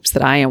the hoops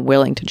that I am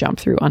willing to jump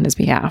through on his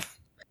behalf,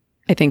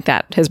 I think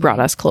that has brought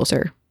us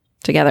closer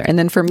together. And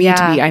then for me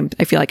to be,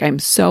 I feel like I'm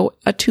so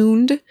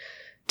attuned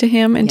to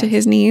him and to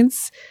his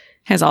needs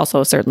has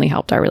also certainly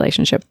helped our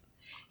relationship.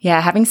 Yeah.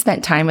 Having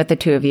spent time with the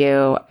two of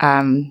you,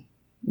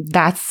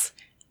 that's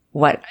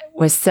what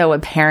was so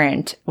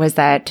apparent, was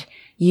that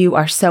you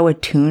are so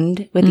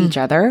attuned with each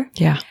other.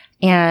 Yeah.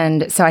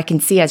 And so I can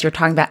see as you're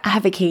talking about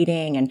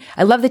advocating, and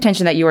I love the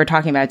tension that you were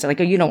talking about. It's like,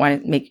 oh, you don't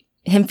want to make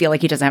him feel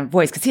like he doesn't have a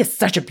voice because he has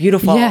such a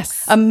beautiful,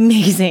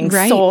 amazing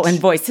soul and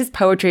voice. His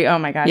poetry, oh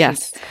my gosh,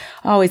 it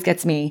always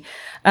gets me.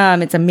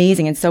 It's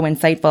amazing and so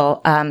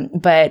insightful.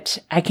 But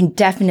I can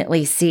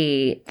definitely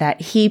see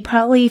that he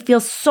probably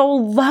feels so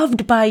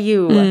loved by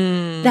you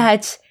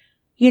that,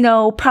 you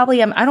know,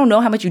 probably, I don't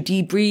know how much you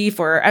debrief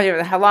or I don't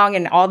know how long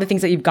and all the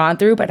things that you've gone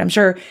through, but I'm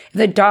sure if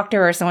the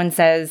doctor or someone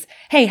says,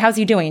 hey, how's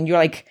he doing? And you're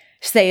like,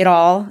 say it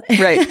all.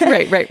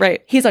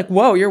 Right. He's like,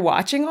 whoa, you're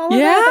watching all of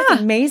that?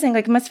 That's amazing.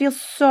 Like, it must feel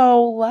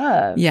so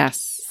loved.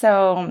 Yes.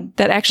 So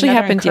that actually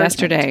happened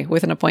yesterday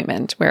with an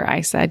appointment where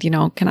I said, you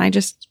know, can I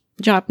just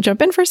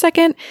jump in for a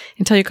second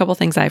and tell you a couple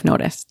things I've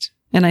noticed?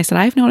 And I said,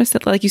 I've noticed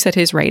that, like you said,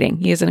 his writing,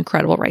 he is an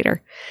incredible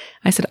writer.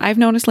 I said, I've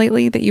noticed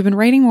lately that you've been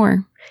writing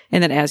more.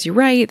 And that as you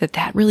write,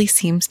 that really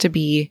seems to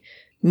be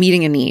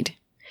meeting a need.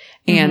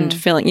 And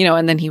filling, you know,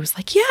 and then he was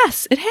like,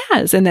 yes, it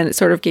has. And then it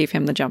sort of gave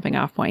him the jumping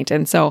off point.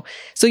 And so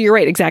you're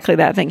right. Exactly.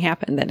 That thing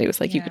happened. That it was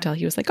like, you could tell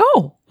he was like,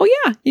 oh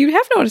yeah, you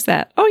have noticed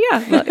that. Oh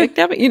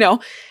yeah. You know,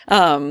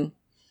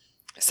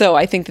 so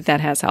I think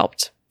that has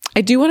helped. I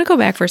do want to go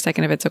back for a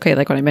second if it's okay.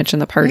 Like when I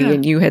mentioned the party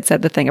and you had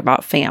said the thing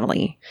about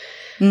family,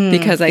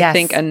 because I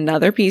think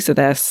another piece of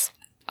this,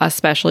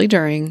 especially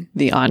during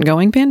the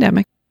ongoing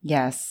pandemic,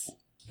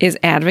 is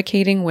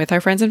advocating with our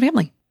friends and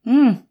family.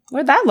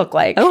 What'd that look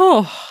like?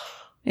 Oh,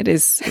 it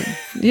is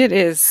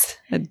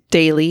a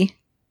daily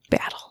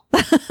battle.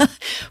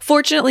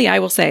 Fortunately, I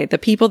will say the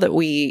people that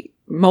we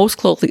most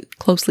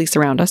closely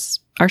surround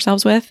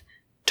ourselves with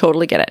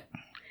totally get it.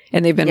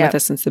 And they've been with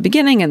us since the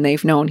beginning, and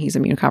they've known he's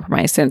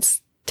immunocompromised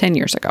since 10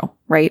 years ago,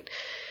 right?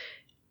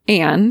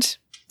 And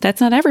that's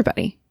not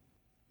everybody.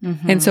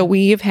 And so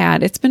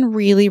it's been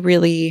really,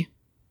 really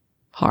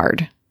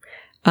hard.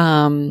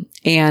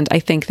 And I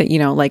think that, you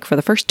know, like for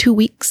the first 2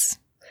 weeks,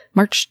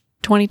 March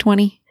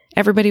 2020,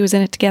 everybody was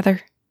in it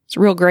together. It's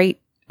real great.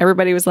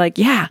 Everybody was like,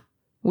 yeah,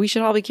 we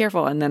should all be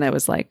careful. And then it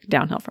was like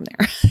downhill from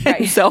there.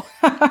 Right. so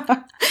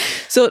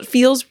it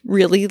feels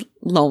really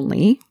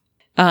lonely,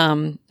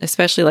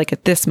 especially like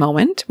at this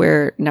moment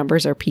where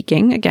numbers are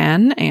peaking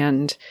again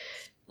and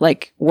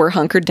like we're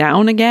hunkered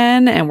down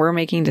again and we're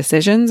making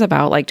decisions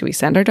about like, do we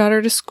send our daughter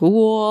to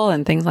school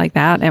and things like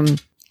that? And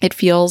it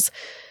feels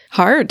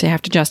hard to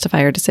have to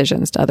justify our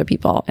decisions to other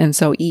people. And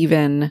so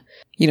even,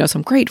 you know,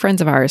 some great friends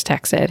of ours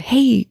texted,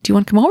 hey, do you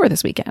want to come over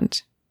this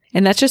weekend?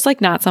 And that's just like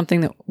not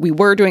something that we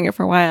were doing it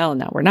for a while and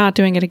now we're not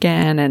doing it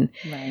again. And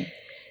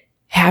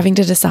having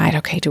to decide,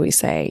 okay, do we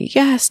say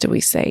yes? Do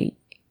we say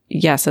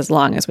yes as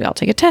long as we all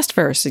take a test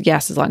first?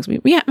 Yes, as long as we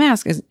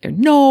mask, or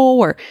no,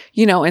 or,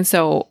 you know, and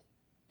so,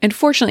 and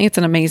fortunately it's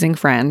an amazing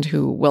friend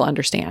who will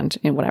understand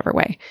in whatever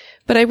way.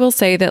 But I will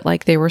say that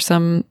like there were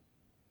some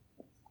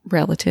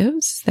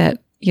relatives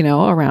that, you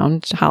know,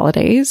 around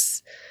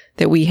holidays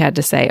that we had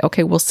to say,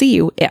 okay, we'll see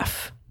you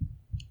if.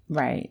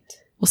 Right.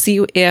 We'll see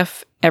you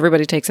if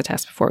everybody takes a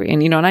test before we.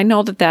 And, you know, and I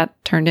know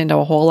that turned into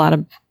a whole lot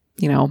of,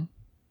 you know,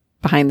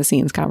 behind the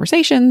scenes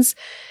conversations.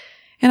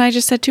 And I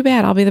just said, too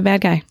bad. I'll be the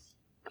bad guy.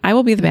 I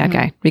will be the bad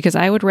guy because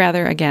I would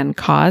rather, again,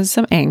 cause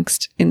some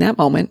angst in that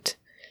moment,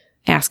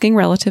 asking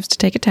relatives to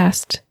take a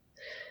test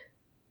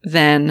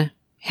than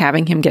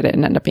having him get it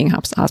and end up being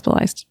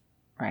hospitalized.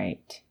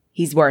 Right.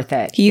 He's worth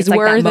it. He's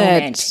worth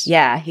it.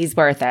 Yeah, he's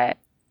worth it.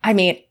 I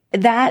mean,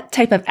 that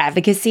type of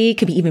advocacy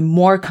could be even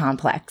more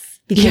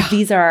complex because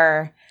these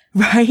are,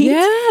 right?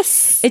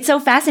 Yes. It's so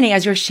fascinating.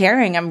 As you're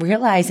sharing, I'm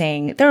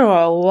realizing there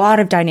are a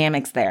lot of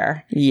dynamics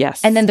there.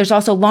 Yes. And then there's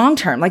also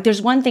long-term. Like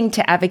there's one thing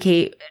to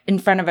advocate in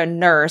front of a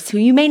nurse who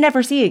you may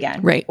never see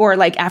again. Right. Or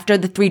like after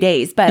the 3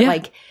 days. But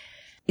like,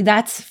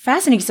 that's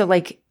fascinating. So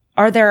like,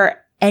 are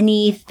there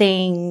any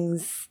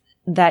things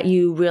that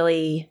you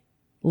really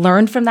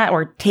learned from that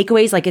or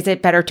takeaways? Like, is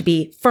it better to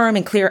be firm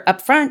and clear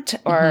up front?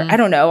 Or I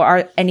don't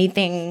know,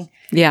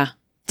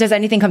 does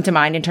anything come to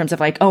mind in terms of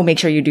like, oh, make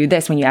sure you do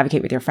this when you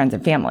advocate with your friends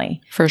and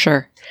family? For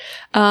sure.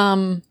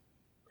 I'm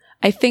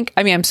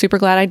super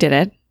glad I did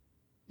it.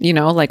 You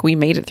know, like we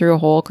made it through a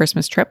whole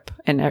Christmas trip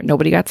and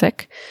nobody got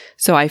sick.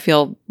 So I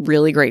feel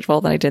really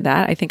grateful that I did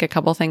that. I think a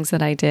couple things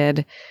that I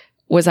did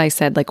was I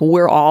said, like,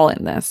 we're all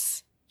in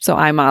this. So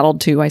I modeled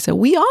too. I said,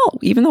 we all,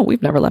 even though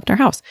we've never left our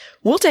house,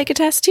 we'll take a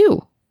test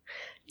too.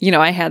 You know,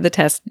 I had the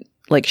test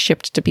like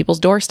shipped to people's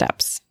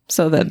doorsteps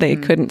so that they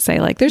couldn't say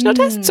like, there's no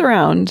tests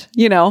around,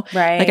 you know?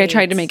 Right. Like I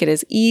tried to make it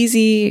as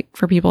easy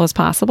for people as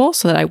possible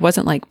so that I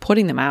wasn't like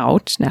putting them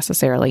out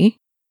necessarily.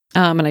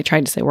 And I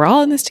tried to say, we're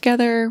all in this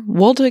together.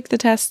 We'll take the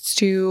tests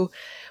too.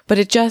 But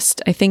it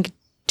just, I think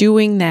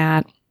doing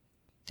that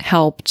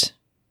helped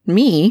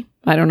me.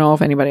 I don't know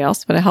if anybody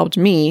else, but it helped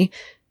me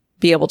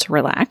be able to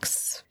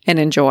relax and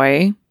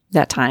enjoy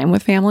that time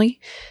with family.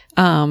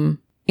 And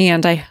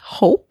I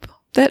hope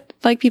that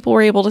like people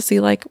were able to see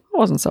like, it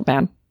wasn't so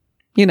bad,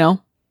 you know, it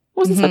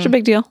wasn't such a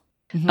big deal.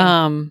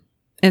 And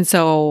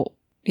so,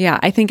 yeah,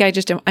 I think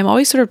I'm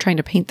always sort of trying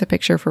to paint the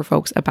picture for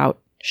folks about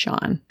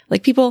Sean.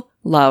 Like people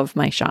love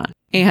my Sean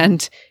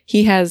and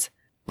he has,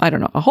 I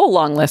don't know, a whole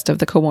long list of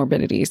the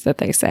comorbidities that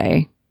they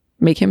say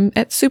make him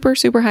at super,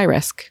 super high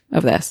risk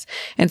of this.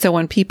 And so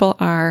when people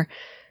are,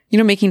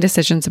 making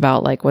decisions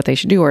about like what they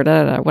should do or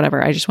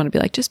whatever, I just want to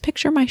be like, just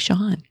picture my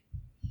Sean,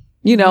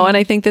 and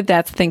I think that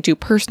that's the thing too,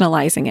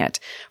 personalizing it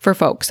for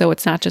folks. So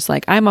it's not just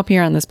like, I'm up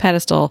here on this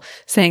pedestal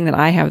saying that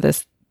I have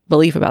this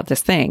belief about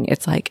this thing.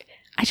 It's like,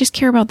 I just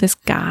care about this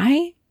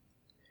guy.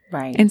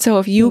 Right. And so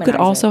if you could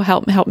also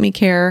help me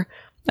care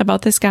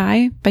about this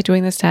guy by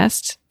doing this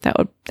test, that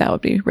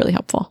would be really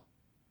helpful.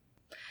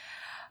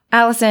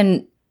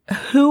 Allison,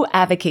 who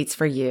advocates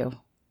for you?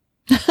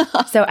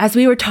 So as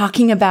we were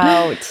talking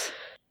about,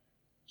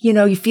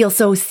 you feel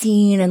so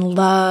seen and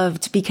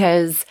loved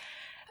because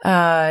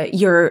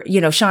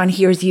Sean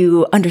hears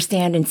you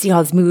understand and see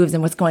all his moves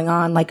and what's going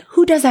on. Like,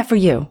 who does that for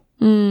you?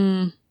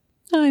 I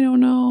don't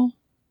know.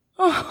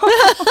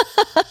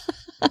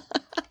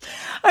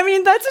 I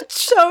mean, that's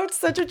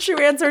such a true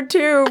answer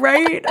too,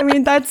 right? I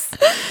mean, that's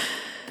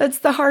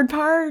the hard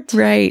part.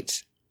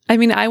 Right. I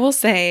mean, I will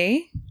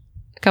say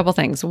a couple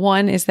things.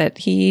 One is that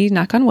he,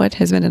 knock on wood,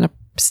 has been in a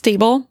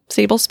stable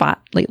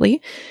spot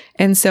lately.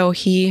 And so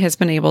he has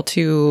been able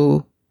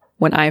to,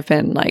 when I've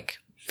been like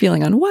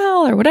feeling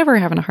unwell or whatever,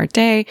 having a hard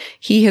day,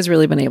 he has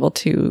really been able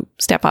to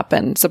step up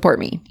and support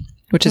me,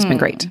 which has been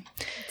great.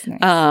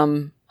 That's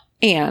nice.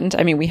 And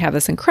I mean, we have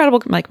this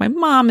incredible, like my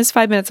mom is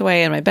 5 minutes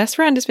away and my best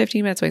friend is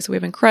 15 minutes away. So we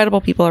have incredible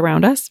people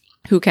around us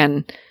who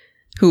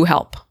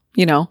help,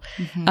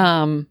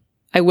 Mm-hmm.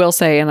 I will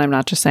say, and I'm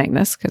not just saying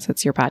this because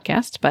it's your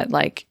podcast, but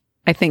like,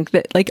 I think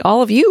that like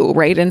all of you,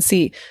 right? And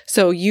see,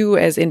 so you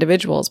as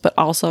individuals, but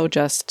also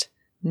just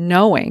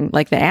knowing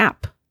like the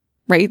app,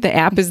 right? The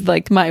app is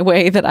like my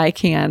way that I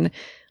can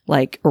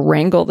like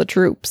wrangle the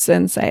troops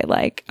and say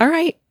like, all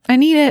right, I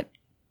need it.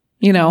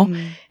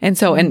 Mm-hmm. And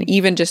so, and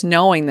even just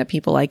knowing that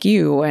people like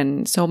you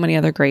and so many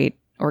other great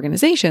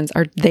organizations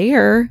are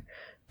there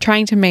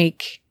trying to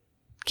make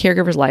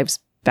caregivers' lives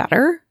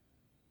better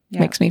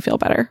makes me feel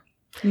better.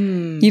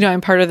 I'm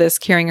part of this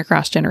Caring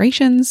Across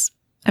Generations.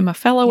 I'm a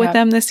fellow with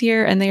them this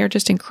year and they are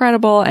just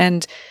incredible.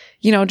 And,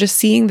 just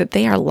seeing that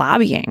they are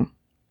lobbying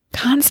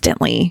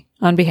constantly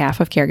on behalf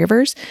of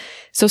caregivers.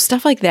 So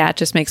stuff like that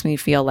just makes me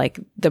feel like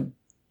the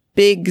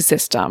big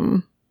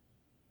system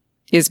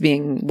is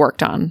being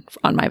worked on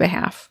my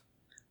behalf.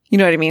 You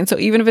know what I mean? So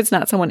even if it's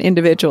not someone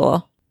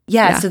individual.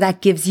 Yeah. So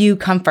that gives you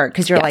comfort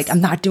because you're like,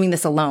 I'm not doing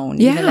this alone.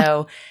 Even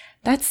though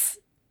that's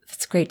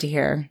great to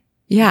hear.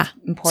 Yeah.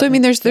 Important. So I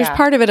mean, there's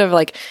part of it of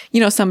like,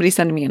 somebody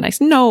sending me a nice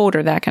note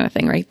or that kind of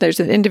thing, right? There's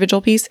an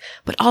individual piece,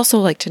 but also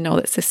like to know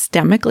that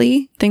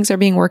systemically things are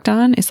being worked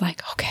on is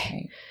like,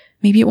 okay,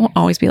 maybe it won't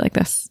always be like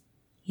this.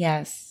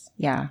 Yes.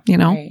 Yeah.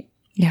 Right.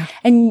 Yeah.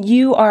 And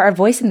you are a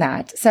voice in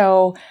that.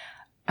 So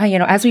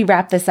as we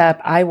wrap this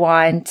up, I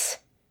want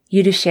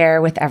you to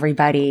share with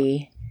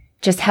everybody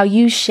just how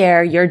you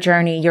share your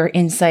journey, your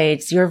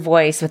insights, your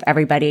voice with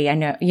everybody. I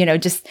know,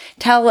 just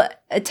tell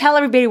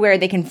everybody where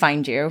they can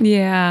find you.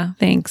 Yeah,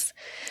 thanks.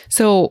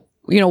 So,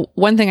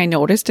 one thing I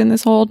noticed in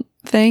this whole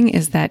thing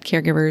is that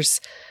caregivers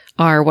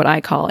are what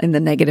I call in the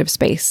negative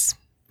space,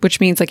 which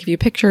means like if you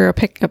picture a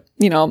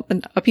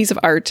piece of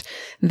art,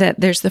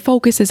 that the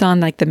focus is on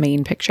like the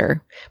main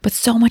picture, but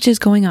so much is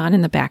going on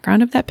in the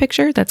background of that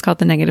picture. That's called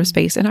the negative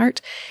space in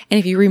art. And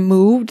if you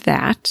removed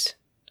that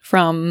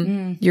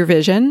from your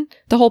vision,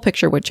 the whole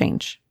picture would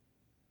change.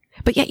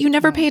 But yet you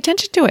never pay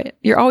attention to it.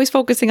 You're always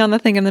focusing on the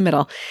thing in the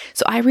middle.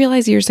 So I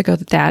realized years ago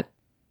that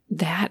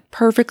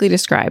perfectly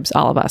describes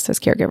all of us as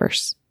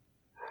caregivers,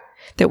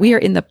 that we are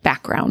in the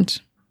background,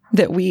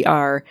 that we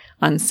are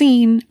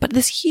unseen, but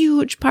this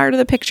huge part of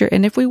the picture.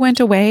 And if we went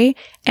away,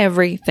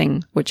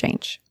 everything would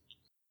change.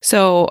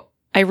 So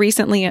I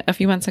recently, a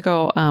few months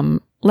ago,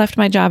 left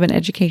my job in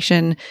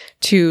education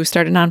to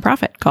start a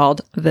nonprofit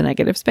called The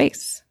Negative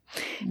Space.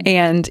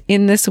 And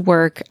in this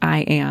work,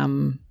 I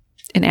am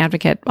an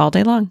advocate all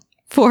day long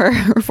for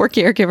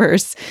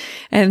caregivers.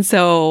 And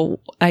so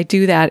I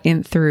do that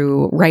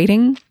through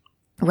writing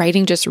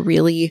just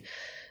really,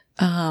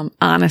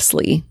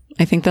 honestly.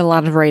 I think that a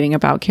lot of writing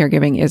about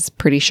caregiving is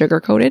pretty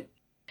sugar-coated.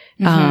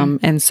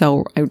 And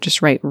so I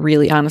just write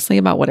really honestly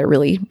about what it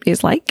really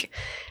is like.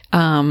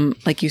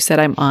 Like you said,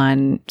 I'm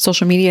on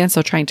social media. And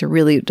so trying to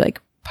really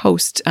like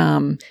post,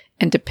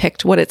 and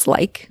depict what it's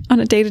like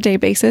on a day-to-day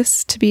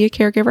basis to be a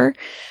caregiver.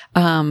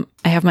 I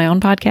have my own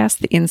podcast,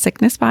 the In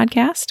Sickness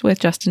podcast with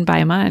Justin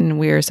Baima. And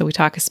we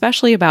talk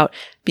especially about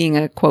being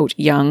a quote,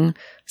 young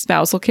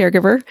spousal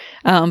caregiver.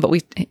 But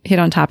we hit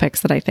on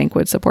topics that I think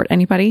would support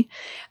anybody.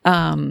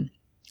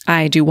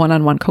 I do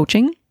one-on-one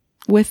coaching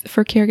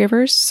for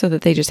caregivers so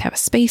that they just have a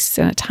space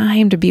and a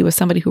time to be with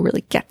somebody who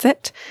really gets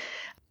it.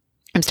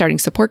 I'm starting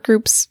support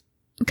groups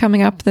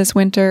coming up this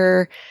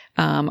winter.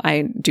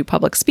 I do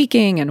public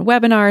speaking and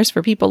webinars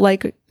for people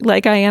like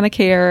Ayanna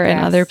Care and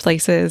other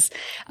places.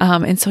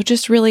 And so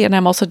just really, and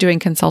I'm also doing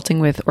consulting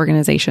with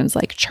organizations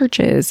like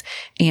churches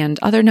and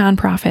other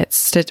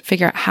nonprofits to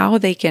figure out how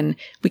we can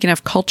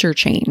have culture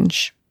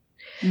change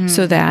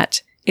so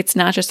that it's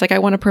not just like I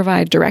want to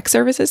provide direct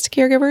services to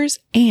caregivers,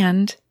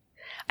 and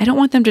I don't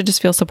want them to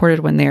just feel supported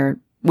when they're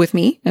with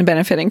me and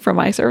benefiting from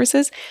my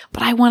services,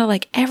 but I want to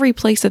like every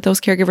place that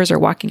those caregivers are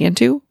walking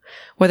into,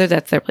 whether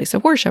that's their place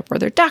of worship or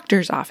their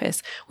doctor's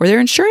office or their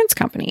insurance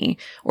company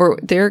or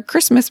their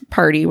Christmas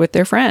party with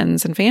their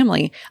friends and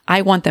family,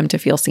 I want them to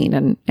feel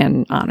seen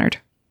and honored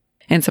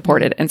and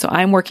supported. And so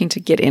I'm working to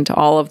get into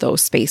all of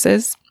those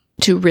spaces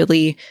to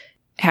really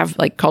have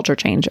like culture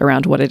change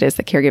around what it is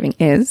that caregiving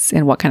is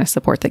and what kind of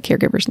support that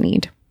caregivers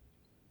need.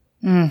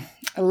 I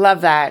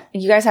love that.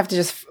 You guys have to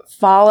just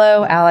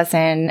follow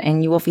Allison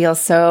and you will feel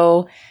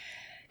so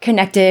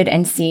connected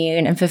and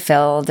seen and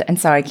fulfilled. And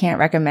so I can't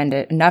recommend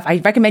it enough. I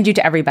recommend you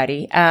to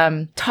everybody.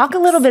 Talk a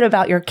little bit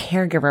about your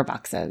caregiver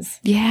boxes.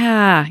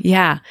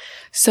 Yeah.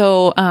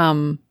 So,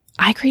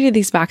 I created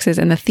these boxes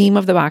and the theme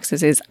of the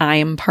boxes is I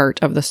am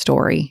part of the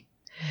story,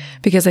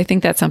 because I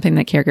think that's something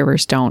that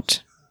caregivers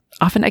don't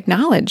often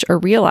acknowledge or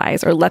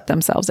realize or let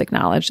themselves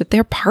acknowledge, that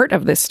they're part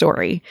of this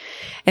story.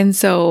 And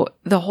so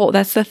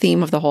that's the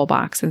theme of the whole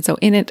box. And so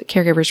in it,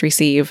 caregivers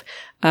receive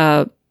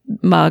a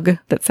mug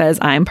that says,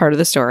 I'm part of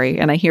the story.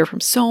 And I hear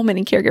from so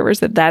many caregivers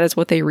that is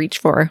what they reach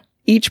for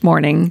each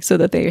morning, so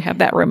that they have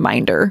that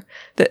reminder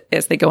that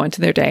as they go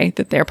into their day,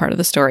 that they're part of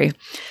the story.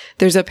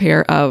 There's a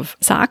pair of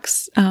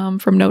socks,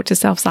 from Note to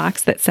Self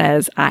socks, that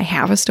says, I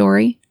have a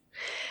story.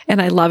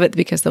 And I love it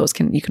because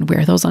you can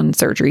wear those on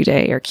surgery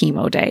day or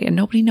chemo day and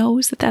nobody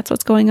knows that that's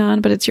what's going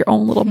on, but it's your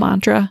own little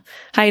mantra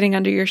hiding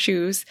under your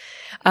shoes.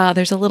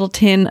 There's a little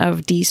tin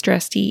of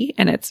de-stress tea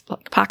and it's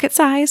like pocket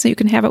size, so you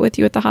can have it with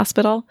you at the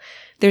hospital.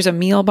 There's a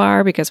meal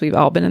bar, because we've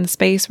all been in the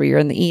space where you're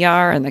in the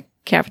ER and the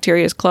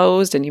cafeteria is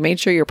closed and you made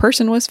sure your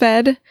person was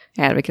fed,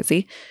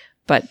 advocacy,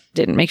 but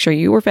didn't make sure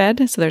you were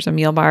fed. So there's a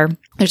meal bar.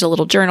 There's a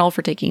little journal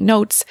for taking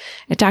notes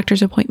at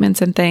doctor's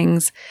appointments and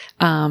things.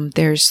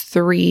 There's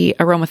 3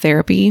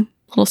 aromatherapy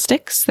little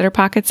sticks that are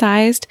pocket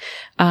sized,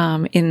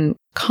 in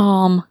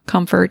calm,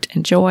 comfort,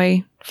 and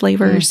joy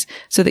flavors,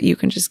 so that you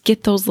can just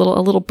get a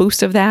little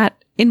boost of that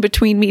in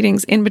between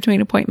meetings, in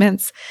between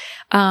appointments.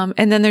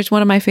 And then there's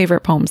one of my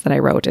favorite poems that I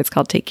wrote. It's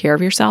called Take Care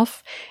of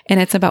Yourself. And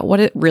it's about what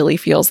it really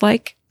feels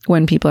like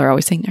when people are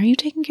always saying, are you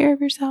taking care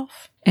of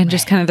yourself? And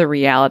just kind of the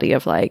reality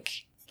of like,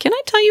 can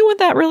I tell you what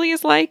that really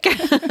is like?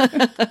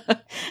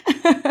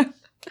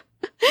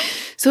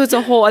 So it's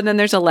a whole, and then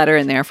there's a letter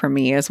in there for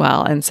me as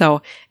well. And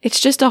so it's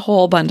just a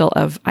whole bundle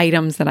of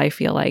items that I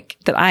feel like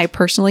that I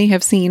personally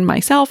have seen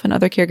myself and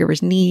other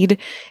caregivers need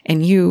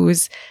and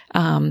use.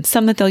 Some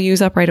that they'll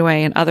use up right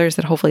away, and others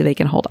that hopefully they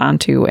can hold on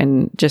to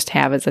and just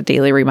have as a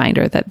daily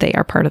reminder that they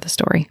are part of the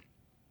story.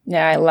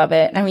 Yeah, I love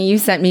it. I mean, you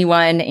sent me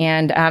one,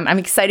 and I'm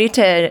excited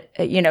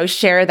to,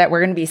 share that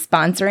we're going to be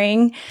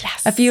sponsoring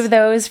a few of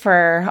those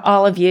for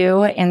all of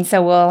you. And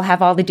so we'll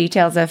have all the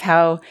details of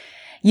how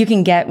you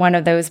can get one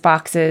of those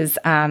boxes,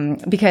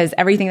 because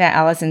everything that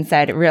Allison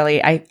said,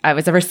 really, I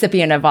was a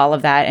recipient of all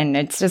of that. And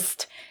it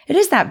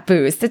is that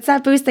boost. It's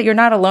that boost that you're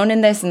not alone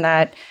in this, and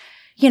that,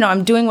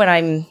 I'm doing what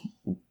I'm,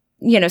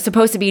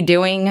 supposed to be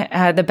doing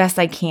the best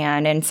I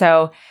can. And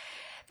so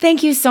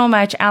thank you so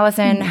much,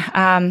 Allison.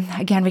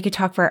 Again, we could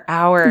talk for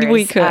hours.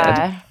 We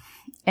could.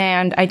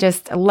 And I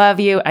just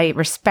love you. I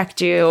respect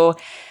you.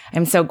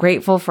 I'm so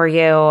grateful for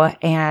you.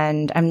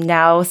 And I'm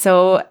now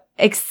so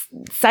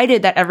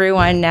excited that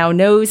everyone now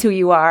knows who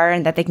you are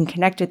and that they can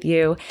connect with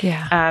you.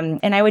 Yeah.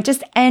 And I would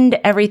just end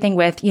everything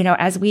with,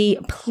 as we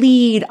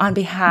plead on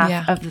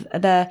behalf of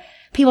the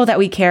people that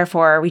we care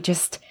for, we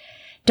just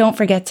don't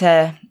forget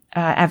to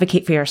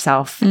advocate for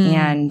yourself.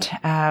 And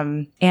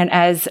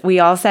as we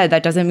all said,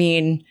 that doesn't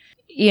mean,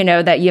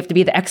 that you have to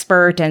be the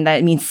expert, and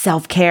that means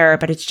self-care,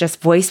 but it's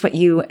just voice what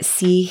you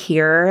see,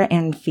 hear,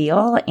 and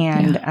feel.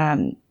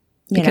 And,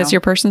 because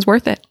your person's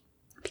worth it.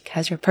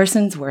 Because your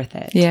person's worth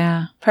it.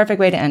 Yeah. Perfect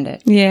way to end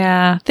it.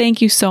 Yeah.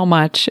 Thank you so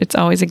much. It's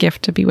always a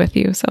gift to be with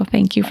you. So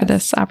thank you for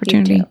this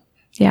opportunity. You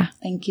too. Yeah.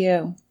 Thank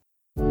you.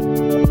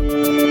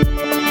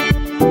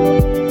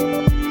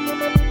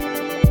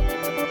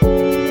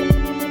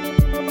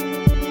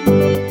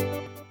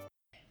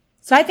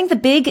 So I think the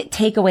big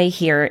takeaway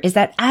here is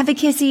that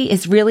advocacy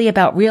is really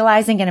about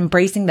realizing and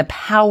embracing the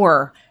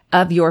power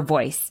of your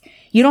voice.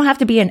 You don't have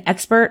to be an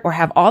expert or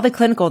have all the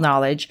clinical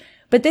knowledge,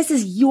 but this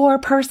is your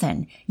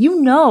person.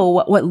 You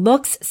know what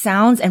looks,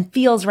 sounds, and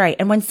feels right.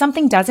 And when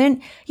something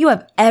doesn't, you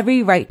have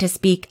every right to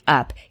speak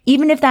up,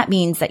 even if that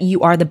means that you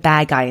are the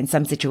bad guy in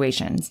some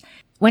situations.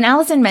 When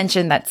Allison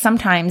mentioned that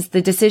sometimes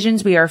the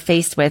decisions we are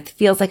faced with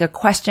feels like a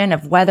question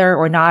of whether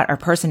or not our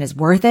person is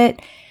worth it,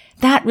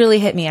 that really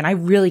hit me, and I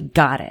really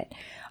got it.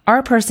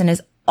 Our person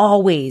is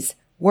always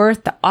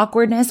worth the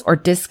awkwardness or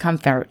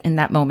discomfort in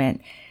that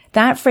moment.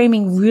 That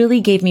framing really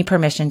gave me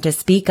permission to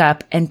speak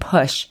up and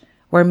push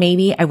where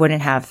maybe I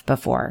wouldn't have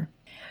before.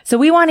 So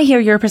we want to hear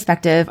your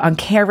perspective on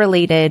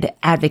care-related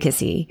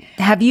advocacy.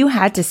 Have you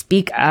had to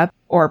speak up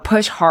or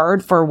push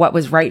hard for what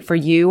was right for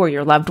you or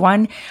your loved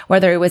one,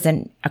 whether it was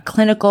in a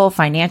clinical,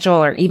 financial,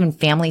 or even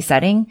family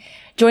setting?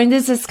 Join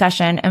this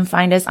discussion and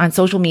find us on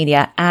social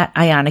media at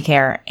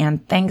IonaCare.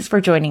 And thanks for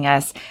joining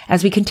us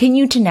as we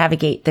continue to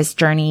navigate this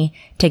journey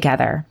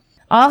together.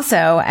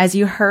 Also, as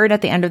you heard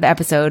at the end of the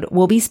episode,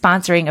 we'll be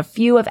sponsoring a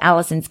few of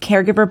Allison's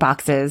caregiver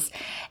boxes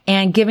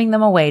and giving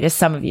them away to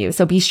some of you.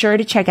 So be sure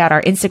to check out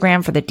our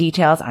Instagram for the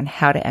details on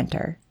how to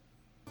enter.